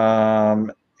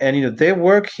 and they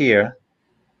work here,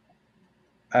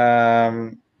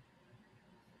 and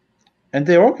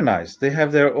they're organized. They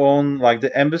have their own, like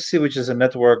the embassy, which is a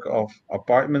network of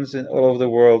apartments all over the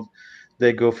world.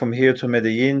 They go from here to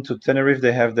Medellin to Tenerife.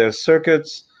 They have their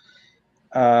circuits.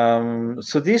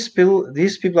 So these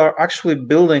people are actually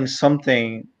building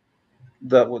something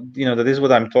that that is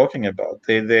what I'm talking about.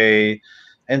 They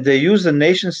use the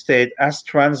nation state as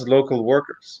translocal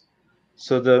workers.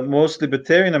 So the most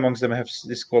libertarian amongst them have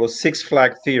this called a six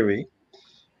flag theory,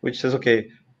 which says, okay,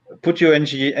 put your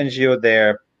NGO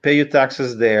there, pay your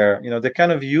taxes there. They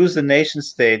kind of use the nation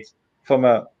state from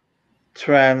a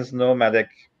trans nomadic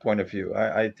point of view.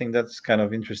 I think that's kind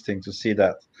of interesting to see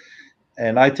that.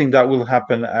 And I think that will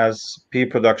happen as peer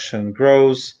production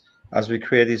grows, as we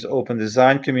create these open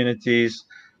design communities.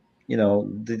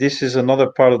 This is another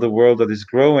part of the world that is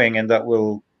growing, and that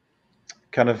will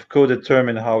kind of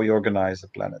co-determine how we organize the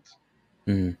planet.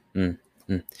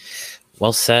 Mm-hmm.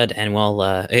 Well said, and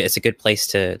it's a good place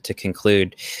to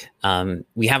conclude.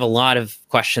 We have a lot of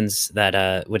questions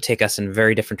that would take us in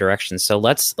very different directions, so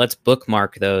let's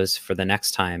bookmark those for the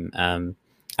next time.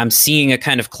 I'm seeing a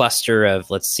kind of cluster of,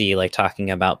 let's see, like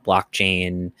talking about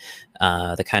blockchain,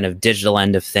 the kind of digital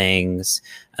end of things,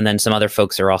 and then some other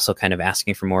folks are also kind of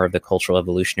asking for more of the cultural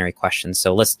evolutionary questions.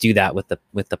 So let's do that with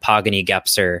the Pagani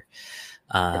Gebser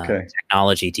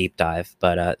technology deep dive.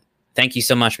 But thank you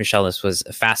so much, Michel. This was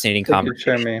a fascinating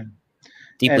conversation. Thank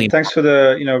you, Jeremy. And thanks for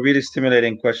the really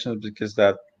stimulating questions, because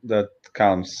that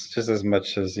counts just as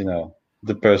much as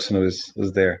the person who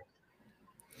was there.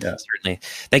 Yeah, certainly.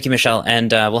 Thank you, Michel,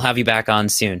 and we'll have you back on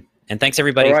soon. And thanks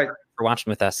everybody for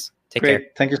watching with us. Take care.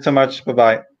 Thank you so much.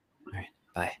 Bye-bye. All right.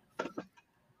 Bye.